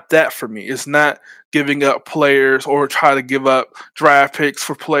not that for me. It's not giving up players or try to give up draft picks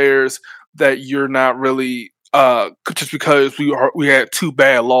for players that you're not really just because we had 2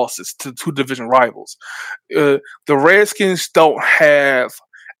 bad losses to 2 division rivals. The Redskins don't have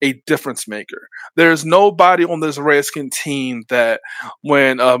a difference maker. There's nobody on this Redskin team that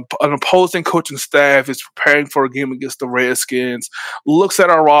when an opposing coaching staff is preparing for a game against the Redskins, looks at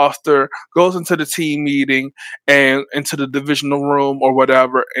our roster, goes into the team meeting and into the divisional room or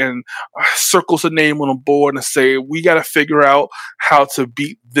whatever, and circles a name on a board and say, we got to figure out how to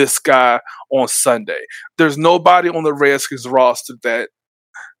beat this guy on Sunday. There's nobody on the Redskins roster that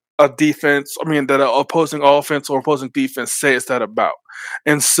that an opposing offense or opposing defense says that about.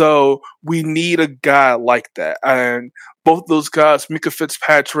 And so we need a guy like that. And both those guys, Minkah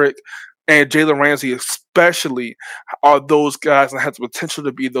Fitzpatrick and Jalen Ramsey especially, are those guys and have the potential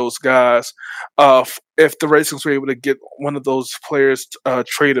to be those guys if the Redskins were able to get one of those players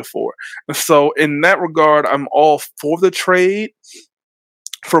traded for. And so in that regard, I'm all for the trade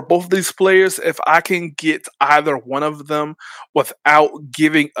for both of these players, if I can get either one of them without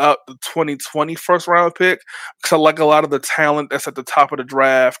giving up the 2020 first round pick, because I like a lot of the talent that's at the top of the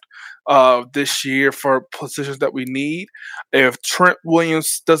draft this year for positions that we need. If Trent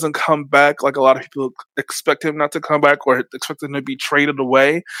Williams doesn't come back, like a lot of people expect him not to come back or expect him to be traded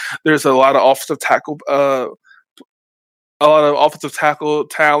away, there's a lot of offensive tackle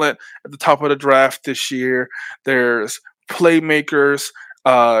talent at the top of the draft this year. There's playmakers,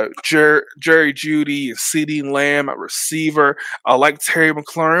 Jerry Jeudy and CeeDee Lamb at receiver. I like Terry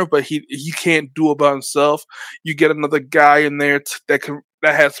McLaurin, but he can't do it by himself. You get another guy in there that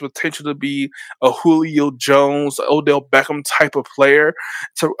has potential to be a Julio Jones, Odell Beckham type of player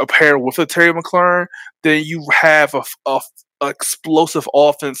to pair with a Terry McLaurin. Then you have a explosive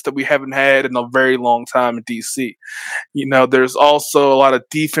offense that we haven't had in a very long time in DC. There's also a lot of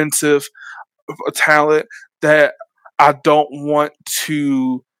defensive talent that I don't want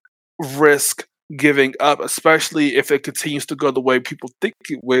to risk giving up, especially if it continues to go the way people think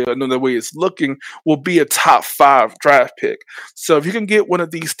it will, and the way it's looking, will be a top 5 draft pick. So if you can get one of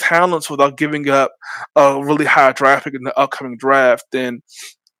these talents without giving up a really high draft pick in the upcoming draft, then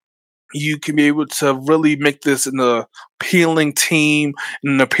you can be able to really make this an appealing team,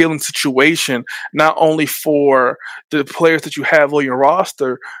 an appealing situation, not only for the players that you have on your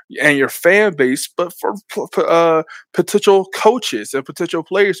roster and your fan base, but for potential coaches and potential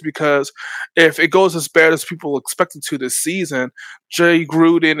players. Because if it goes as bad as people expect it to this season, Jay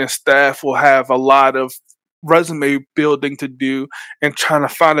Gruden and staff will have a lot of resume building to do and trying to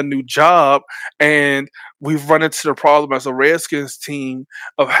find a new job. And we've run into the problem as a Redskins team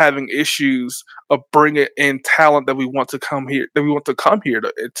of having issues of bringing in talent that we want to come here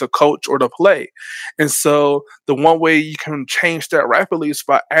to coach or to play. And so the one way you can change that rapidly is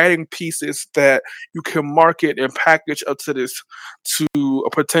by adding pieces that you can market and package up to a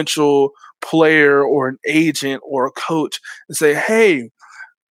potential player or an agent or a coach and say, hey,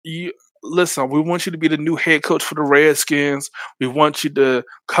 listen, we want you to be the new head coach for the Redskins. We want you to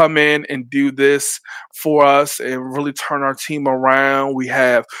come in and do this for us and really turn our team around. We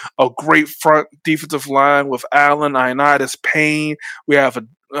have a great front defensive line with Allen, Ioannidis, Payne. We have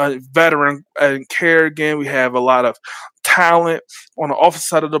a veteran in Kerrigan. We have a lot of talent on the offensive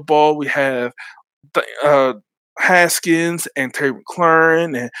side of the ball. We have Haskins and Terry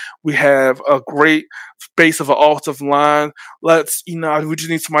McLaurin, and we have a great base of an offensive line. We just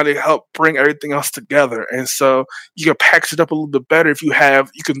need somebody to help bring everything else together. And so you can package it up a little bit better if you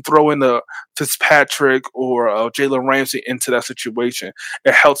can throw in a Fitzpatrick or Jalen Ramsey into that situation.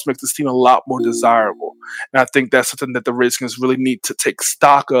 It helps make this team a lot more desirable. And I think that's something that the Redskins really need to take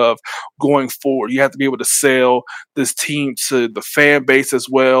stock of going forward. You have to be able to sell this team to the fan base as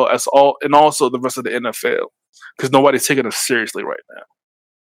well as also the rest of the NFL, because nobody's taking us seriously right now.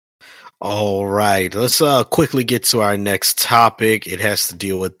 All right, let's quickly get to our next topic. It has to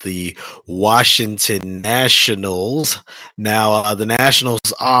deal with the Washington Nationals. Now, the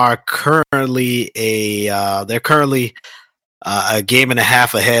Nationals are currently a game and a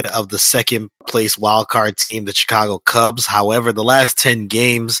half ahead of the second place wildcard team, the Chicago Cubs. However, the last 10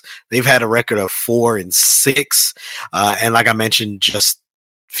 games, they've had a record of 4-6. And like I mentioned just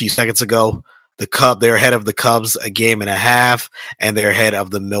a few seconds ago, they're ahead of the Cubs a game and a half, and they're ahead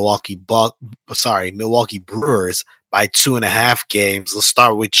of the Milwaukee Brewers by 2.5 games. Let's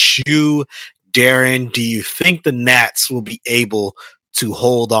start with you, Darren. Do you think the Nats will be able to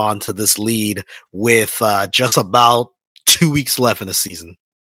hold on to this lead with just about 2 weeks left in the season?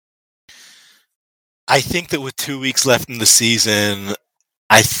 I think that with 2 weeks left in the season,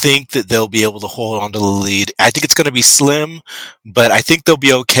 I think that they'll be able to hold on to the lead. I think it's going to be slim, but I think they'll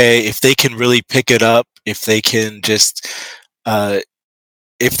be okay if they can really pick it up. If they can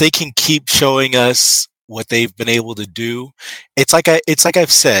keep showing us what they've been able to do. It's like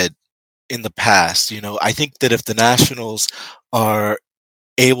I've said in the past. I think that if the Nationals are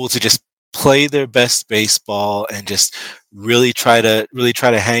able to just play their best baseball and just really try to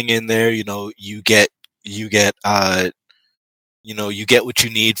hang in there, you get what you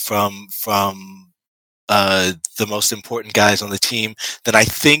need from the most important guys on the team, then I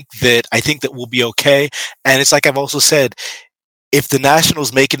think that we'll be okay. And it's like I've also said, if the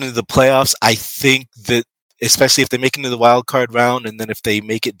Nationals make it into the playoffs, I think that, especially if they make it into the wild card round, and then if they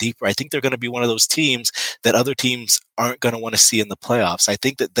make it deeper, I think they're going to be one of those teams that other teams aren't going to want to see in the playoffs. I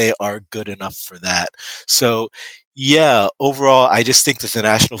think that they are good enough for that. So, yeah, overall, I just think that the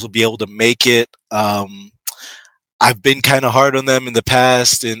Nationals will be able to make it. I've been kind of hard on them in the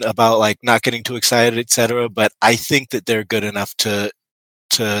past and about like not getting too excited, etc. But I think that they're good enough to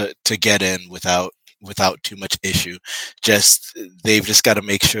get in without without too much issue. They've just got to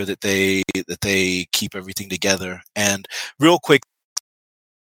make sure that they keep everything together. And real quick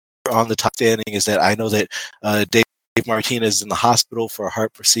on the top standing is that I know that Dave Martinez is in the hospital for a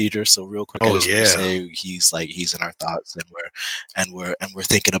heart procedure. So real quick, I just want to say he's in our thoughts, and we're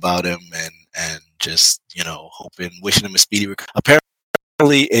thinking about him, and just wishing him a speedy recovery.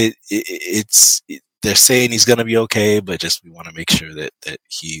 Apparently, they're saying he's going to be okay, but just we want to make sure that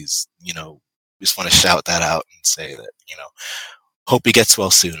he's just want to shout that out and say that hope he gets well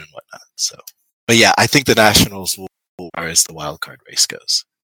soon and whatnot. So, but yeah, I think the Nationals will as the wild card race goes.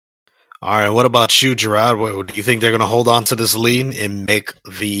 All right, what about you, Gerard? Do you think they're going to hold on to this lead and make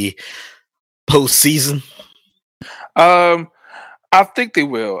the postseason? I think they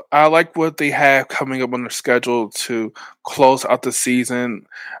will. I like what they have coming up on their schedule to close out the season.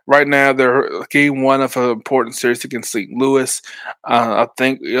 Right now, they're game one of an important series against St. Louis. I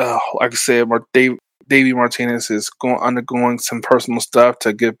think, like I said, Davey Martinez is undergoing some personal stuff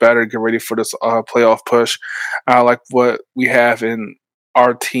to get better, get ready for this playoff push. I like what we have in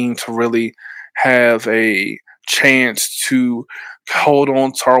our team to really have a chance to hold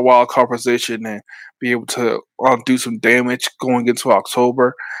on to our wild card position and be able to do some damage going into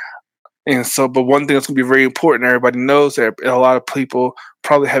October. And so, but one thing that's going to be very important, everybody knows that a lot of people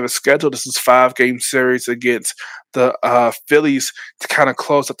probably have it scheduled. This is 5-game series against the Phillies to kind of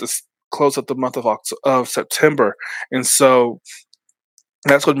close out the month of September. And so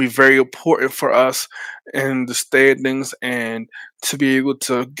that's going to be very important for us in the standings and to be able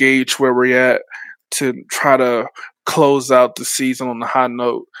to gauge where we're at to try to close out the season on a high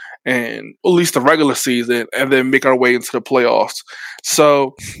note, and at least the regular season, and then make our way into the playoffs.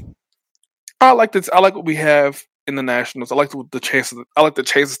 So I like this. I like what we have in the Nationals. I like the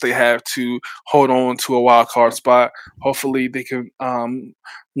chances they have to hold on to a wild card spot. Hopefully they can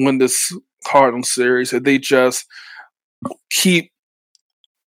win this Cardinal series. If they just keep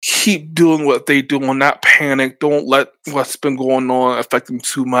doing what they do and not panic. Don't let what's been going on affect them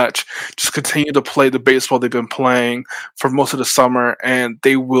too much. Just continue to play the baseball they've been playing for most of the summer, and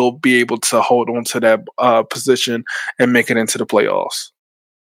they will be able to hold on to that position and make it into the playoffs.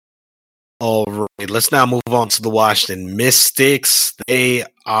 All right, let's now move on to the Washington Mystics. They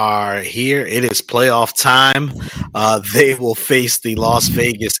are here. It is playoff time. They will face the Las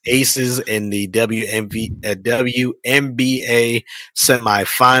Vegas Aces in the WNBA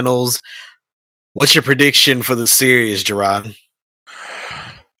semifinals. What's your prediction for the series, Gerard?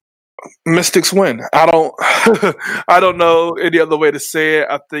 Mystics win. I don't know any other way to say it.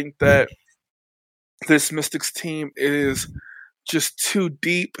 I think that this Mystics team is just too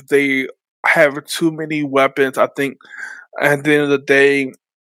deep. They have too many weapons. I think at the end of the day,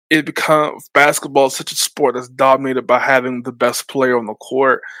 it becomes basketball is such a sport that's dominated by having the best player on the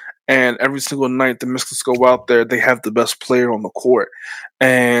court. And every single night the Mystics go out there, they have the best player on the court.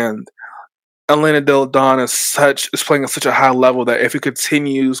 And Elena Delle Donne is playing at such a high level that if it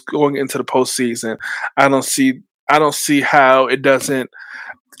continues going into the postseason, I don't see how it doesn't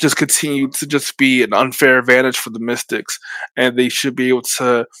just continue to just be an unfair advantage for the Mystics, and they should be able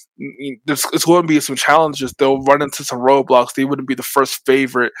to. It's going to be some challenges. They'll run into some roadblocks. They wouldn't be the first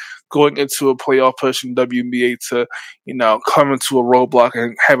favorite going into a playoff push in WNBA to, come into a roadblock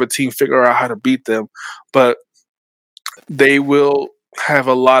and have a team figure out how to beat them. But they will have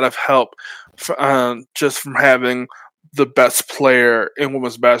a lot of help just from having the best player in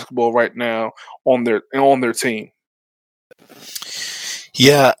women's basketball right now on their team.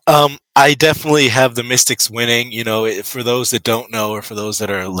 Yeah, I definitely have the Mystics winning. For those that don't know, or for those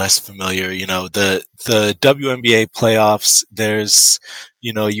that are less familiar, the WNBA playoffs. There's,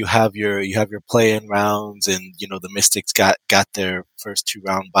 you have your play-in rounds, and the Mystics got their first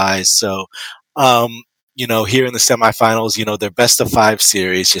 2-round byes. So, here in the semifinals, their best of 5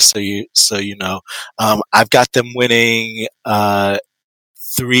 series. Just so you know, I've got them winning 3-1.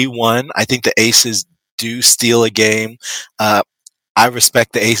 I think the Aces do steal a game. I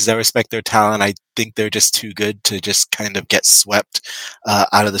respect the Aces. I respect their talent. I think they're just too good to just kind of get swept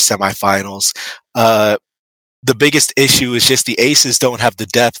out of the semifinals. The biggest issue is just the Aces don't have the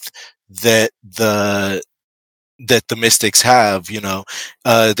depth that the Mystics have.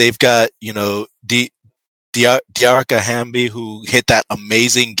 They've got Diarca Hamby, who hit that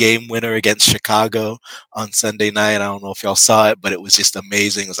amazing game winner against Chicago on Sunday night. I don't know if y'all saw it, but it was just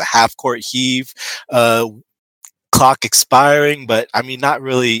amazing. It was a half-court heave. Clock expiring, but not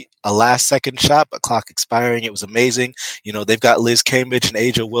really a last-second shot, but clock expiring. It was amazing. They've got Liz Cambridge and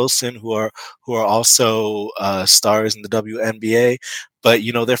Aja Wilson, who are also stars in the WNBA. But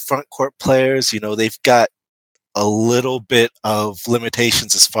their front court players. They've got a little bit of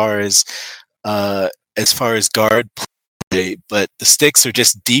limitations as far as as far as guard play, but the sticks are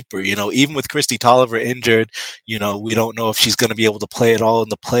just deeper. Even with Christy Tolliver injured, we don't know if she's going to be able to play at all in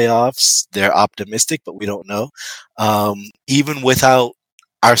the playoffs. They're optimistic, but we don't know. Even without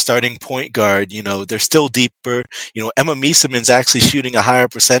our starting point guard, they're still deeper. Emma Mieseman's actually shooting a higher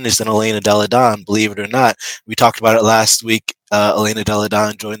percentage than Elena Delle Donne, believe it or not. We talked about it last week. Elena Delle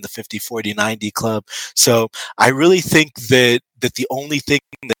Donne joined the 50-40-90 club. So I really think that the only thing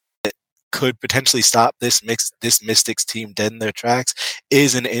that could potentially stop this Mystics team dead in their tracks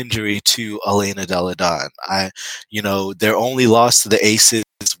is an injury to Elena Delle Donne. Their only loss to the Aces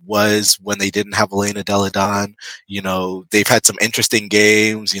was when they didn't have Elena Delle Donne. They've had some interesting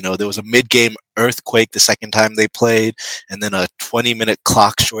games. There was a mid-game earthquake the second time they played, and then a 20-minute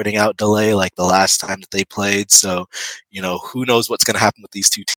clock shorting out delay like the last time that they played. So, who knows what's going to happen with these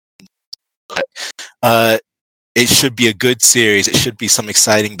two teams. But it should be a good series. It should be some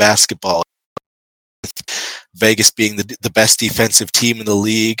exciting basketball. Vegas being the best defensive team in the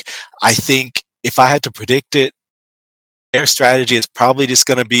league, I think if I had to predict it, their strategy is probably just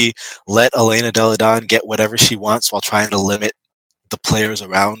going to be let Elena Delle Donne get whatever she wants while trying to limit the players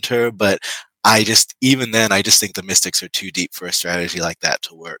around her. But even then, I just think the Mystics are too deep for a strategy like that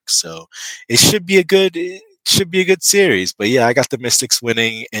to work. So it should be a good series. But yeah, I got the Mystics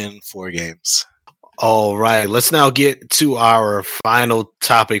winning in 4 games. All right, let's now get to our final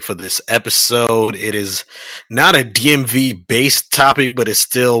topic for this episode. It is not a DMV-based topic, but it's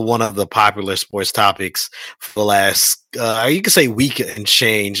still one of the popular sports topics for the last, you could say, week and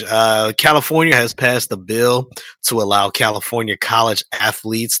change. California has passed a bill to allow California college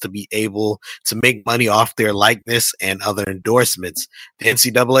athletes to be able to make money off their likeness and other endorsements. The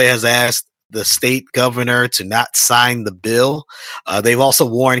NCAA has asked the state governor to not sign the bill. They've also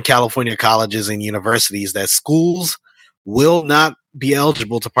warned California colleges and universities that schools will not be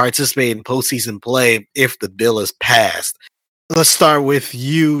eligible to participate in postseason play if the bill is passed. Let's start with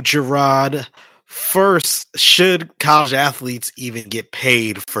you, Gerard. First, should college athletes even get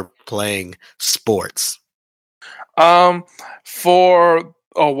paid for playing sports? For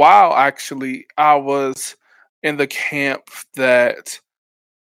a while, actually, I was in the camp that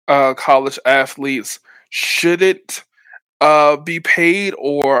college athletes shouldn't be paid,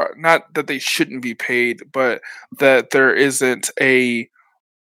 or not that they shouldn't be paid, but that there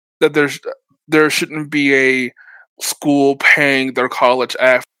shouldn't be a school paying their college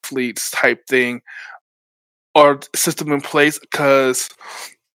athletes type thing or system in place, because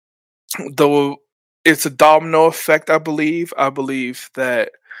it's a domino effect. I believe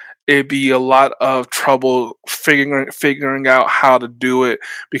that it'd be a lot of trouble figuring out how to do it,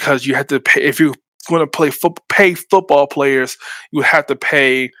 because you have to pay. If you want to pay football players, you would have to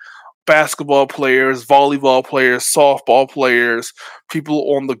pay basketball players, volleyball players, softball players,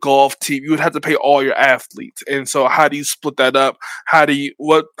 people on the golf team. You would have to pay all your athletes. And so how do you split that up? How do you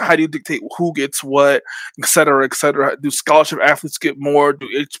dictate who gets what, et cetera, et cetera? Do scholarship athletes get more? Do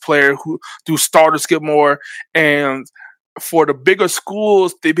starters get more? And for the bigger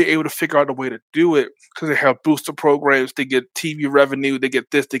schools, they'd be able to figure out a way to do it because they have booster programs. They get TV revenue. They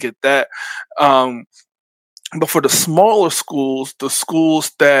get this. They get that. But for the smaller schools, the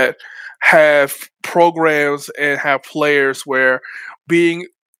schools that have programs and have players where being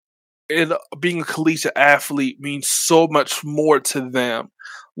a collegiate athlete means so much more to them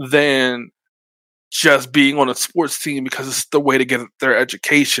than just being on a sports team because it's the way to get their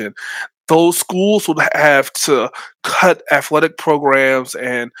education. Those schools would have to cut athletic programs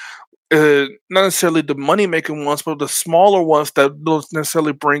and not necessarily the money-making ones, but the smaller ones that don't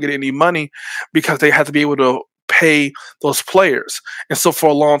necessarily bring in any money, because they have to be able to pay those players. And so for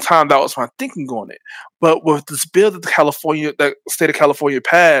a long time, that was my thinking on it. But with this bill that the state of California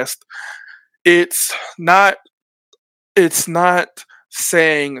passed, it's not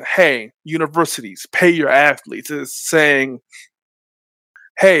saying, hey, universities, pay your athletes. It's saying,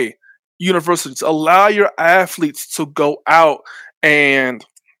 hey, universities, allow your athletes to go out and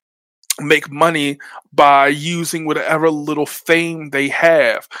make money by using whatever little fame they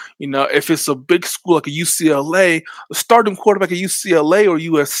have. If it's a big school like a UCLA, a starting quarterback at UCLA or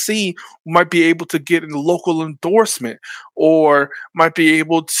USC might be able to get a local endorsement, or might be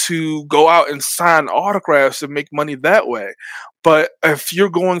able to go out and sign autographs and make money that way. But if you're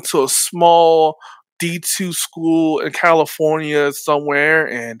going to a small D2 school in California somewhere,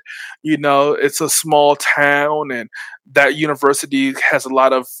 and it's a small town, and that university has a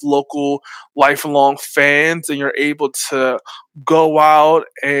lot of local lifelong fans, and you're able to go out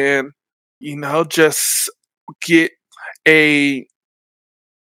and just get in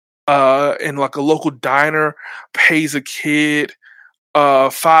like a local diner pays a kid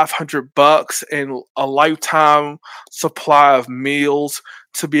 $500 and a lifetime supply of meals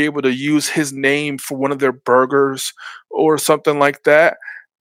to be able to use his name for one of their burgers or something like that,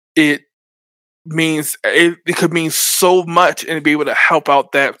 it means it could mean so much and be able to help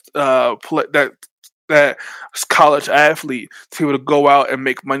out that that college athlete to be able to go out and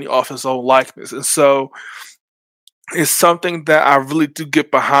make money off his own likeness. And so it's something that I really do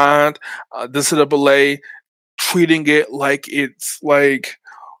get behind. The NCAA treating it like it's like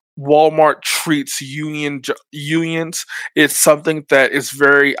Walmart treats unions. It's something that is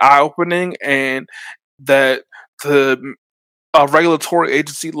very eye-opening, and that a regulatory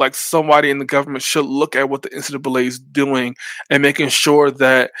agency like somebody in the government should look at what the NCAA is doing and making sure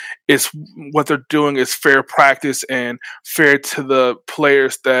that what they're doing is fair practice and fair to the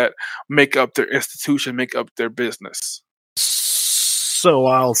players that make up their institution, make up their business. So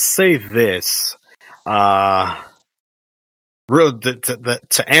I'll say this. To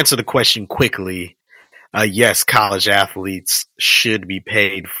answer the question quickly, yes, college athletes should be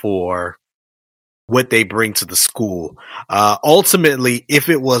paid for what they bring to the school. Ultimately, if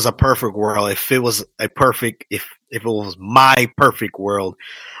it was a perfect world, if it was my perfect world,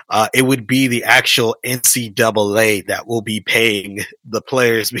 it would be the actual NCAA that will be paying the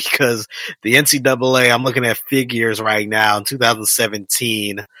players, because the NCAA, I'm looking at figures right now in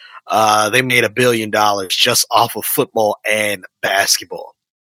 2017, they made $1 billion just off of football and basketball.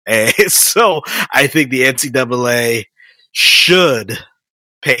 And so I think the NCAA should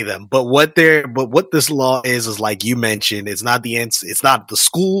pay them. But what this law is like you mentioned, it's not the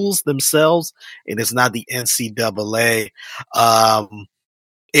schools themselves, and it's not the NCAA.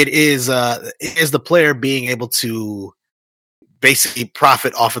 It is the player being able to basically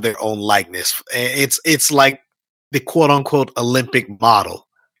profit off of their own likeness. It's like the quote unquote Olympic model.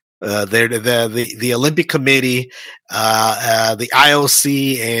 The Olympic Committee, the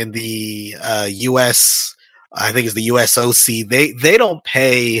IOC, and the US, I think it's the USOC. They don't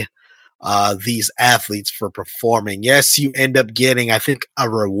pay these athletes for performing. Yes, you end up getting, I think, a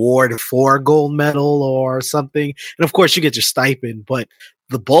reward for a gold medal or something, and of course you get your stipend. But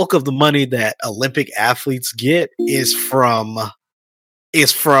the bulk of the money that Olympic athletes get is from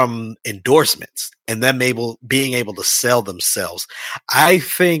endorsements and them being able to sell themselves. I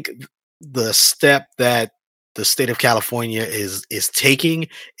think the step that the state of California is taking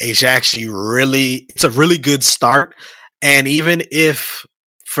is actually it's a really good start. And even if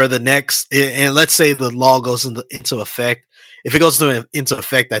for the next, and let's say the law goes into effect, if it goes into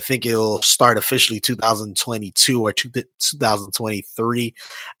effect, I think it'll start officially 2022 or 2023.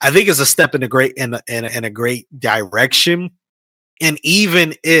 I think it's a step in a great direction. And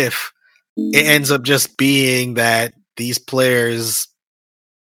even if it ends up just being that these players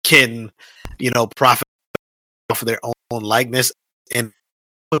can, profit off of their own likeness, and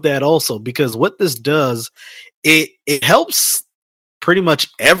that also, because what this does, it helps pretty much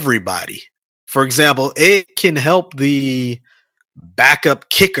everybody. For example, it can help the backup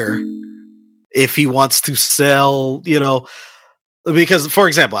kicker if he wants to sell, because, for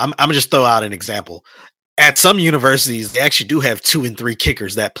example, I'm gonna just throw out an example. At some universities, they actually do have 2 and 3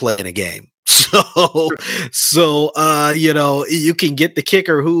 kickers that play in a game. So you can get the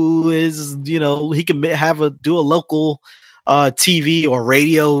kicker who is, he can do a local TV or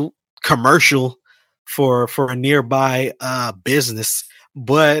radio commercial for a nearby business.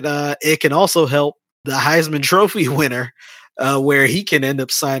 But it can also help the Heisman Trophy winner, where he can end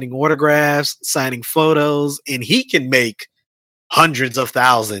up signing autographs, signing photos, and he can make hundreds of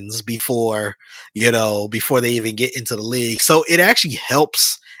thousands before they even get into the league. So it actually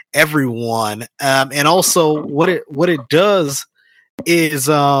helps everyone. And also what it does is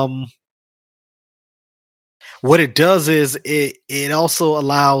it also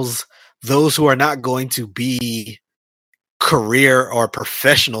allows those who are not going to be career or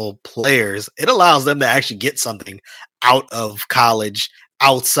professional players, it allows them to actually get something out of college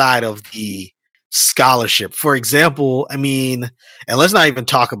outside of the scholarship. For example, and let's not even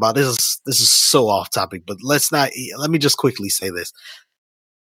talk about this is so off topic, but let me just quickly say this.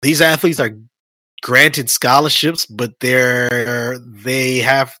 These athletes are granted scholarships, but they're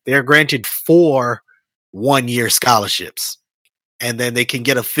granted 4 one-year scholarships. And then they can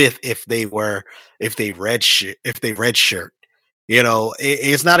get a 5th if they redshirt.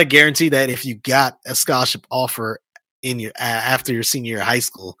 It's not a guarantee that if you got a scholarship offer after your senior year of high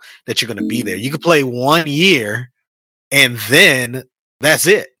school that you're going to be there. You could play 1 year and then that's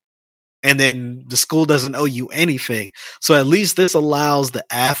it. And then the school doesn't owe you anything. So at least this allows the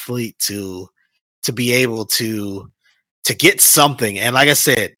athlete to be able to get something. And like I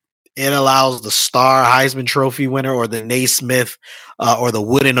said, It allows the star Heisman Trophy winner or the Naismith or the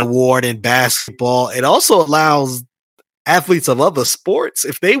Wooden Award in basketball. It also allows athletes of other sports,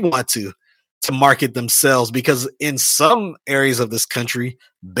 if they want to market themselves, because in some areas of this country,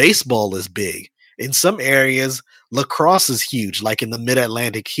 baseball is big. In some areas, lacrosse is huge, like in the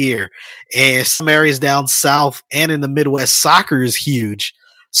Mid-Atlantic here. And some areas down south and in the Midwest, soccer is huge.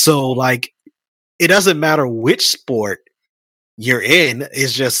 So, like, it doesn't matter which sport you're in,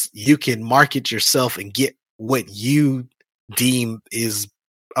 it's just you can market yourself and get what you deem is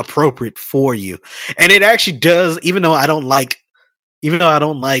appropriate for you. And it actually does, even though I don't like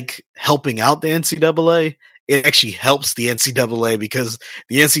helping out the NCAA, it actually helps the NCAA because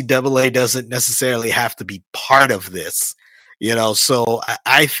the NCAA doesn't necessarily have to be part of this, So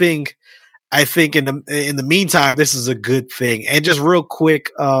I think in the meantime, this is a good thing. And just real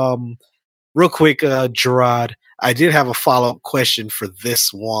quick, Gerard, I did have a follow-up question for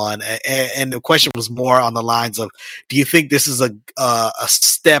this one, and the question was more on the lines of: do you think this is a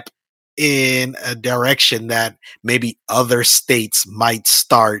step in a direction that maybe other states might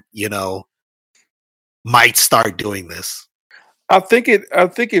start doing this? I think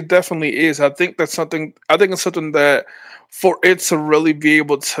it definitely is. I think it's something that for it to really be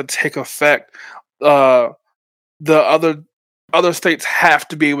able to take effect, the other states have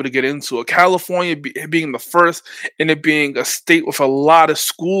to be able to get into it. California being the first and it being a state with a lot of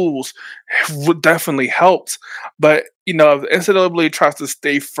schools would definitely help. But, if the NCAA tries to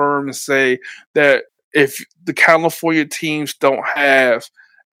stay firm and say that if the California teams don't have,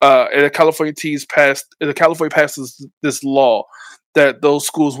 and the California passes this law, that those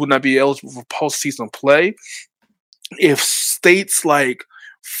schools would not be eligible for postseason play. If states like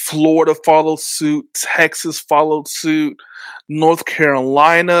Florida followed suit, Texas followed suit, North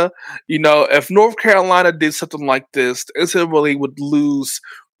Carolina, if North Carolina did something like this, the NCAA would lose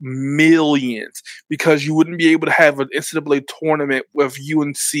millions because you wouldn't be able to have an NCAA tournament with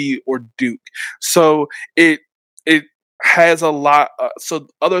UNC or Duke. So it has a lot. So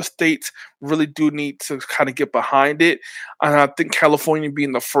other states really do need to kind of get behind it. And I think California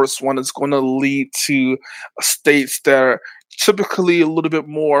being the first one is going to lead to states that are typically a little bit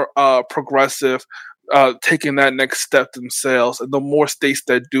more progressive, taking that next step themselves. And the more states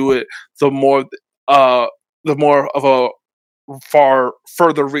that do it, the more of a far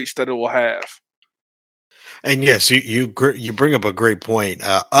further reach that it will have. And yes, you bring up a great point.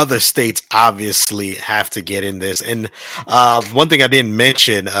 Other states obviously have to get in this. And one thing I didn't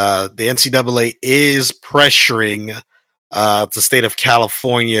mention, the NCAA is pressuring the state of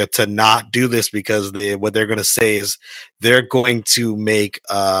California to not do this because what they're going to say is they're going to make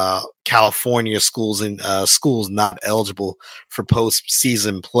California schools and schools not eligible for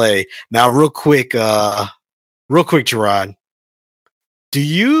postseason play. Now, real quick, Gerard, do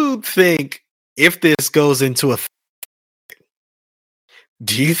you think if this goes into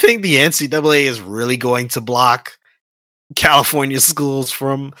do you think the NCAA is really going to block California schools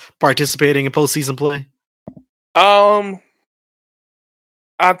from participating in postseason play? I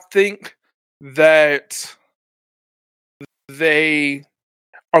think that they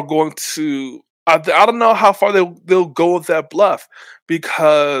are going to. I don't know how far they'll go with that bluff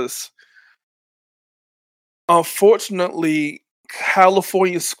because, unfortunately,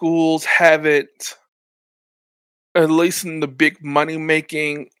 California schools haven't, at least in the big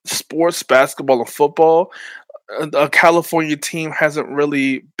money-making sports, basketball and football, a California team hasn't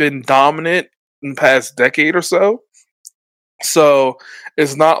really been dominant in the past decade or so. So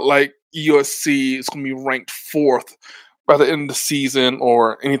it's not like USC is going to be ranked 4th by the end of the season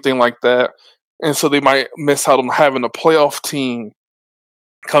or anything like that. And so they might miss out on having a playoff team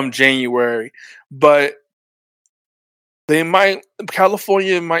come January. But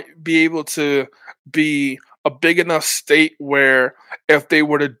California might be able to be a big enough state where if they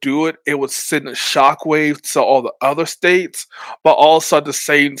were to do it, it would send a shockwave to all the other states, but also at the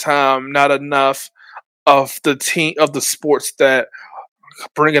same time, not enough of the sports that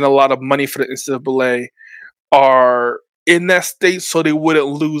bring in a lot of money for the NCAA are in that state, so they wouldn't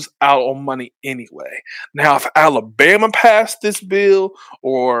lose out on money anyway. Now, if Alabama passed this bill,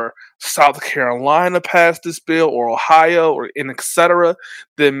 or South Carolina passed this bill, or Ohio, or etc.,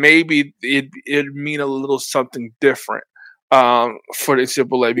 then maybe it'd mean a little something different for the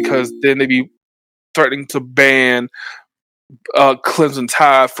NCAA, because then they'd be threatening to ban Clemson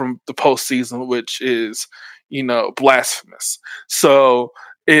Tide from the postseason, which is, blasphemous. So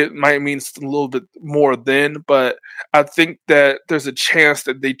it might mean a little bit more then, but I think that there's a chance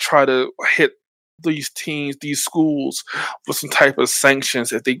that they try to hit these teams, these schools, with some type of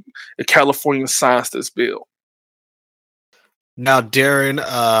sanctions if California signs this bill. Now, Darren,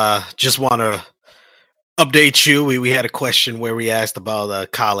 just want to update you. We had a question where we asked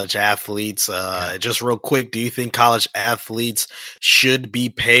about college athletes. Just real quick, do you think college athletes should be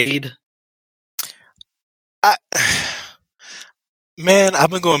paid? Man, I've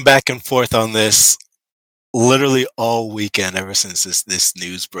been going back and forth on this literally all weekend ever since this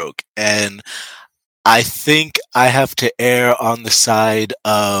news broke. And I think I have to err on the side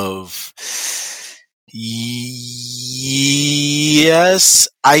of yes.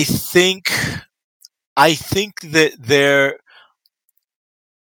 I think that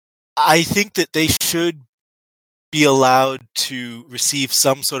they should be allowed to receive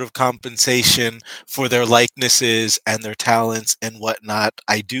some sort of compensation for their likenesses and their talents and whatnot.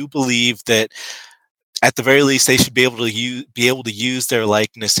 I do believe that at the very least they should be able to use their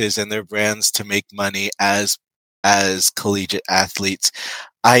likenesses and their brands to make money as collegiate athletes.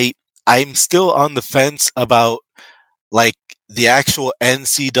 I'm still on the fence about like the actual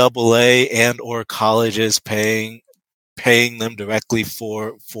NCAA and or colleges paying them directly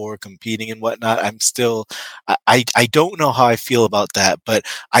for competing and whatnot. I don't know how I feel about that, but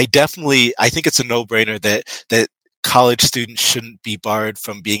I think it's a no-brainer that college students shouldn't be barred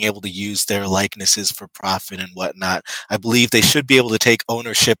from being able to use their likenesses for profit and whatnot. I believe they should be able to take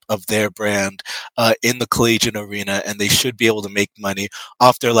ownership of their brand in the collegiate arena, and they should be able to make money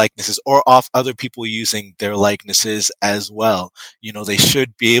off their likenesses or off other people using their likenesses as well. They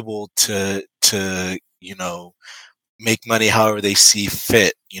should be able to make money however they see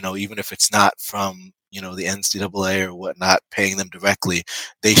fit, even if it's not from, the NCAA or whatnot paying them directly.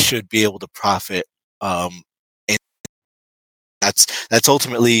 They should be able to profit. And that's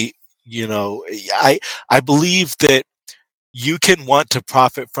ultimately, I believe that you can want to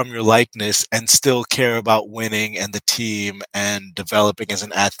profit from your likeness and still care about winning and the team and developing as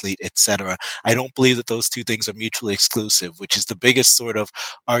an athlete, etc. I don't believe that those two things are mutually exclusive, which is the biggest sort of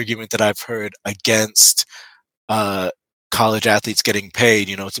argument that I've heard against college athletes getting paid.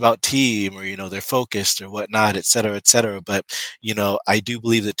 It's about team or, they're focused or whatnot, et cetera, et cetera. But, I do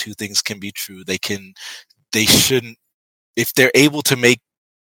believe that two things can be true. They shouldn't, if they're able to make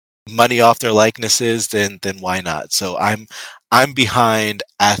money off their likenesses, then why not? So I'm behind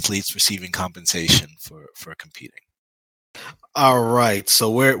athletes receiving compensation for competing. All right. So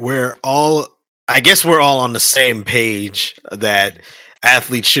we're all on the same page that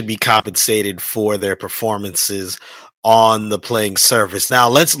athletes should be compensated for their performances on the playing surface. Now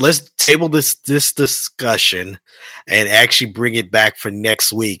let's table this discussion and actually bring it back for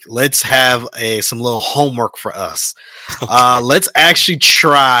next week. Let's have some little homework for us. Okay. Let's actually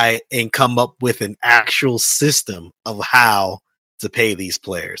try and come up with an actual system of how to pay these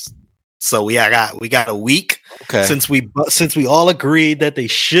players. So we got a week. Okay. Since we all agreed that they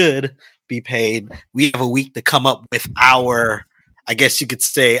should be paid, we have a week to come up with our, I guess you could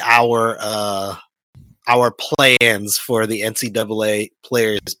say, our plans for the NCAA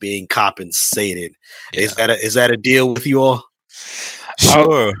players being compensated. Yeah. Is that a deal with you all?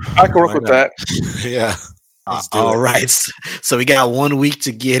 Sure, I can work with that. Yeah. All right. So we got 1 week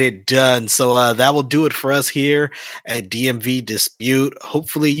to get it done. So that will do it for us here at DMV Dispute.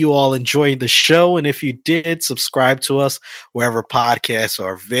 Hopefully you all enjoyed the show. And if you did, subscribe to us wherever podcasts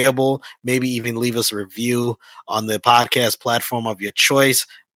are available. Maybe even leave us a review on the podcast platform of your choice,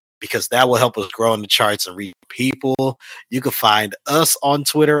 because that will help us grow in the charts and reach people. You can find us on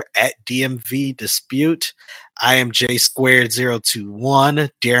Twitter at DMV Dispute. I am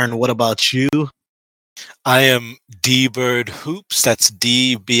J2 Darren, what about you? I am D-Bird Hoops. That's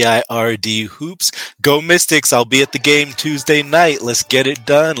D-B-I-R-D Hoops. Go Mystics. I'll be at the game Tuesday night. Let's get it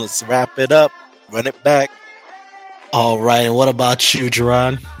done. Let's wrap it up. Run it back. All right. And what about you,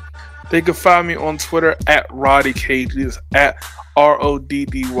 Jerron? They can find me on Twitter at RoddyKG. It's at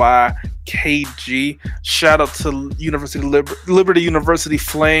RODDYKG. Shout out to Liberty University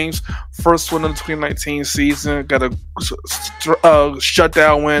Flames. First win of the 2019 season. Got a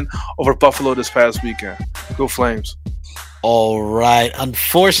shutdown win over Buffalo this past weekend. Go Flames. All right.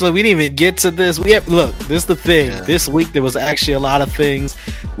 Unfortunately, we didn't even get to this. Look, this is the thing. Yeah. This week, there was actually a lot of things.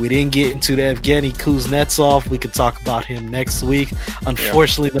 We didn't get into the Evgeny Kuznetsov. We could talk about him next week.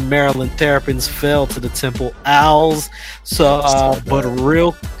 Unfortunately, the Maryland Terrapins fell to the Temple Owls. So, but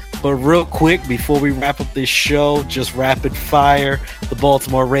real quick, before we wrap up this show, just rapid fire. The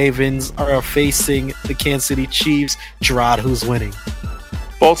Baltimore Ravens are facing the Kansas City Chiefs. Gerard, who's winning?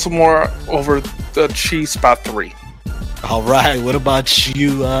 Baltimore over the Chiefs by 3. All right. What about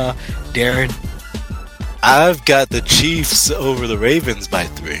you, Darren? I've got the Chiefs over the Ravens by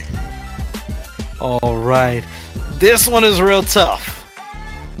 3. All right. This one is real tough.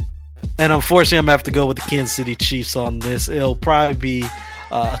 And unfortunately, I'm going to have to go with the Kansas City Chiefs on this. It'll probably be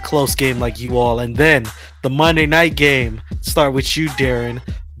a close game like you all. And then the Monday night game, start with you, Darren.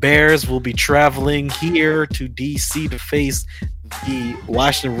 Bears will be traveling here to D.C. to face the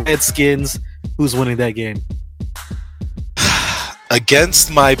Washington Redskins. Who's winning that game?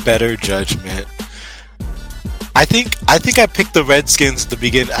 Against my better judgment, I think I picked the Redskins at the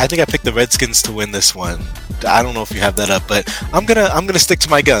beginning. I think I picked the Redskins to win this one. I don't know if you have that up, but I'm gonna stick to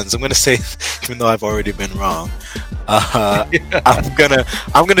my guns. I'm gonna say, even though I've already been wrong, I'm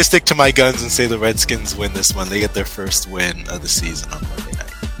gonna stick to my guns and say the Redskins win this one. They get their first win of the season on Monday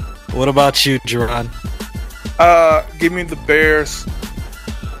night. What about you, Jerron? Give me the Bears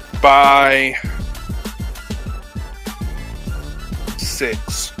by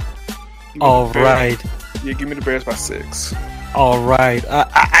 6. All right. Yeah, give me the Bears by 6. All right.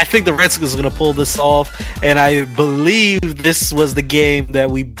 I think the Redskins are going to pull this off, and I believe this was the game that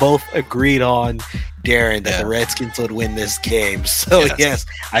we both agreed on, Darren, that the Redskins would win this game. So, yes,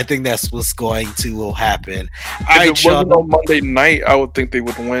 I think that's what's going to happen. If it wasn't on Monday night, I would think they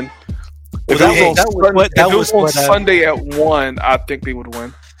would win. If it was on Sunday at 1, I think they would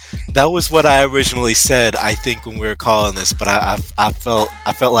win. That was what I originally said, I think, when we were calling this, but I felt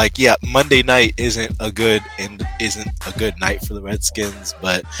like, yeah, Monday night isn't a good night for the Redskins,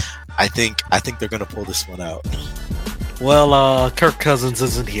 but I think they're gonna pull this one out. Well, Kirk Cousins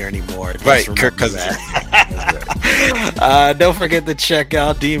isn't here anymore. Right, Kirk Cousins. Don't forget to check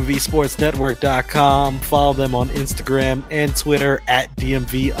out DMVSportsNetwork.com. Follow them on Instagram and Twitter at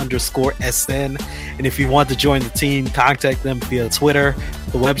DMV_SN. And if you want to join the team, contact them via Twitter,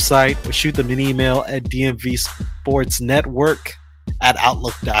 the website, or shoot them an email at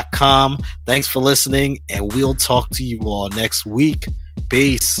DMVSportsNetwork@Outlook.com. Thanks for listening, and we'll talk to you all next week.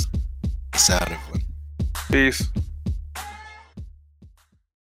 Peace. Peace out, everyone. Peace.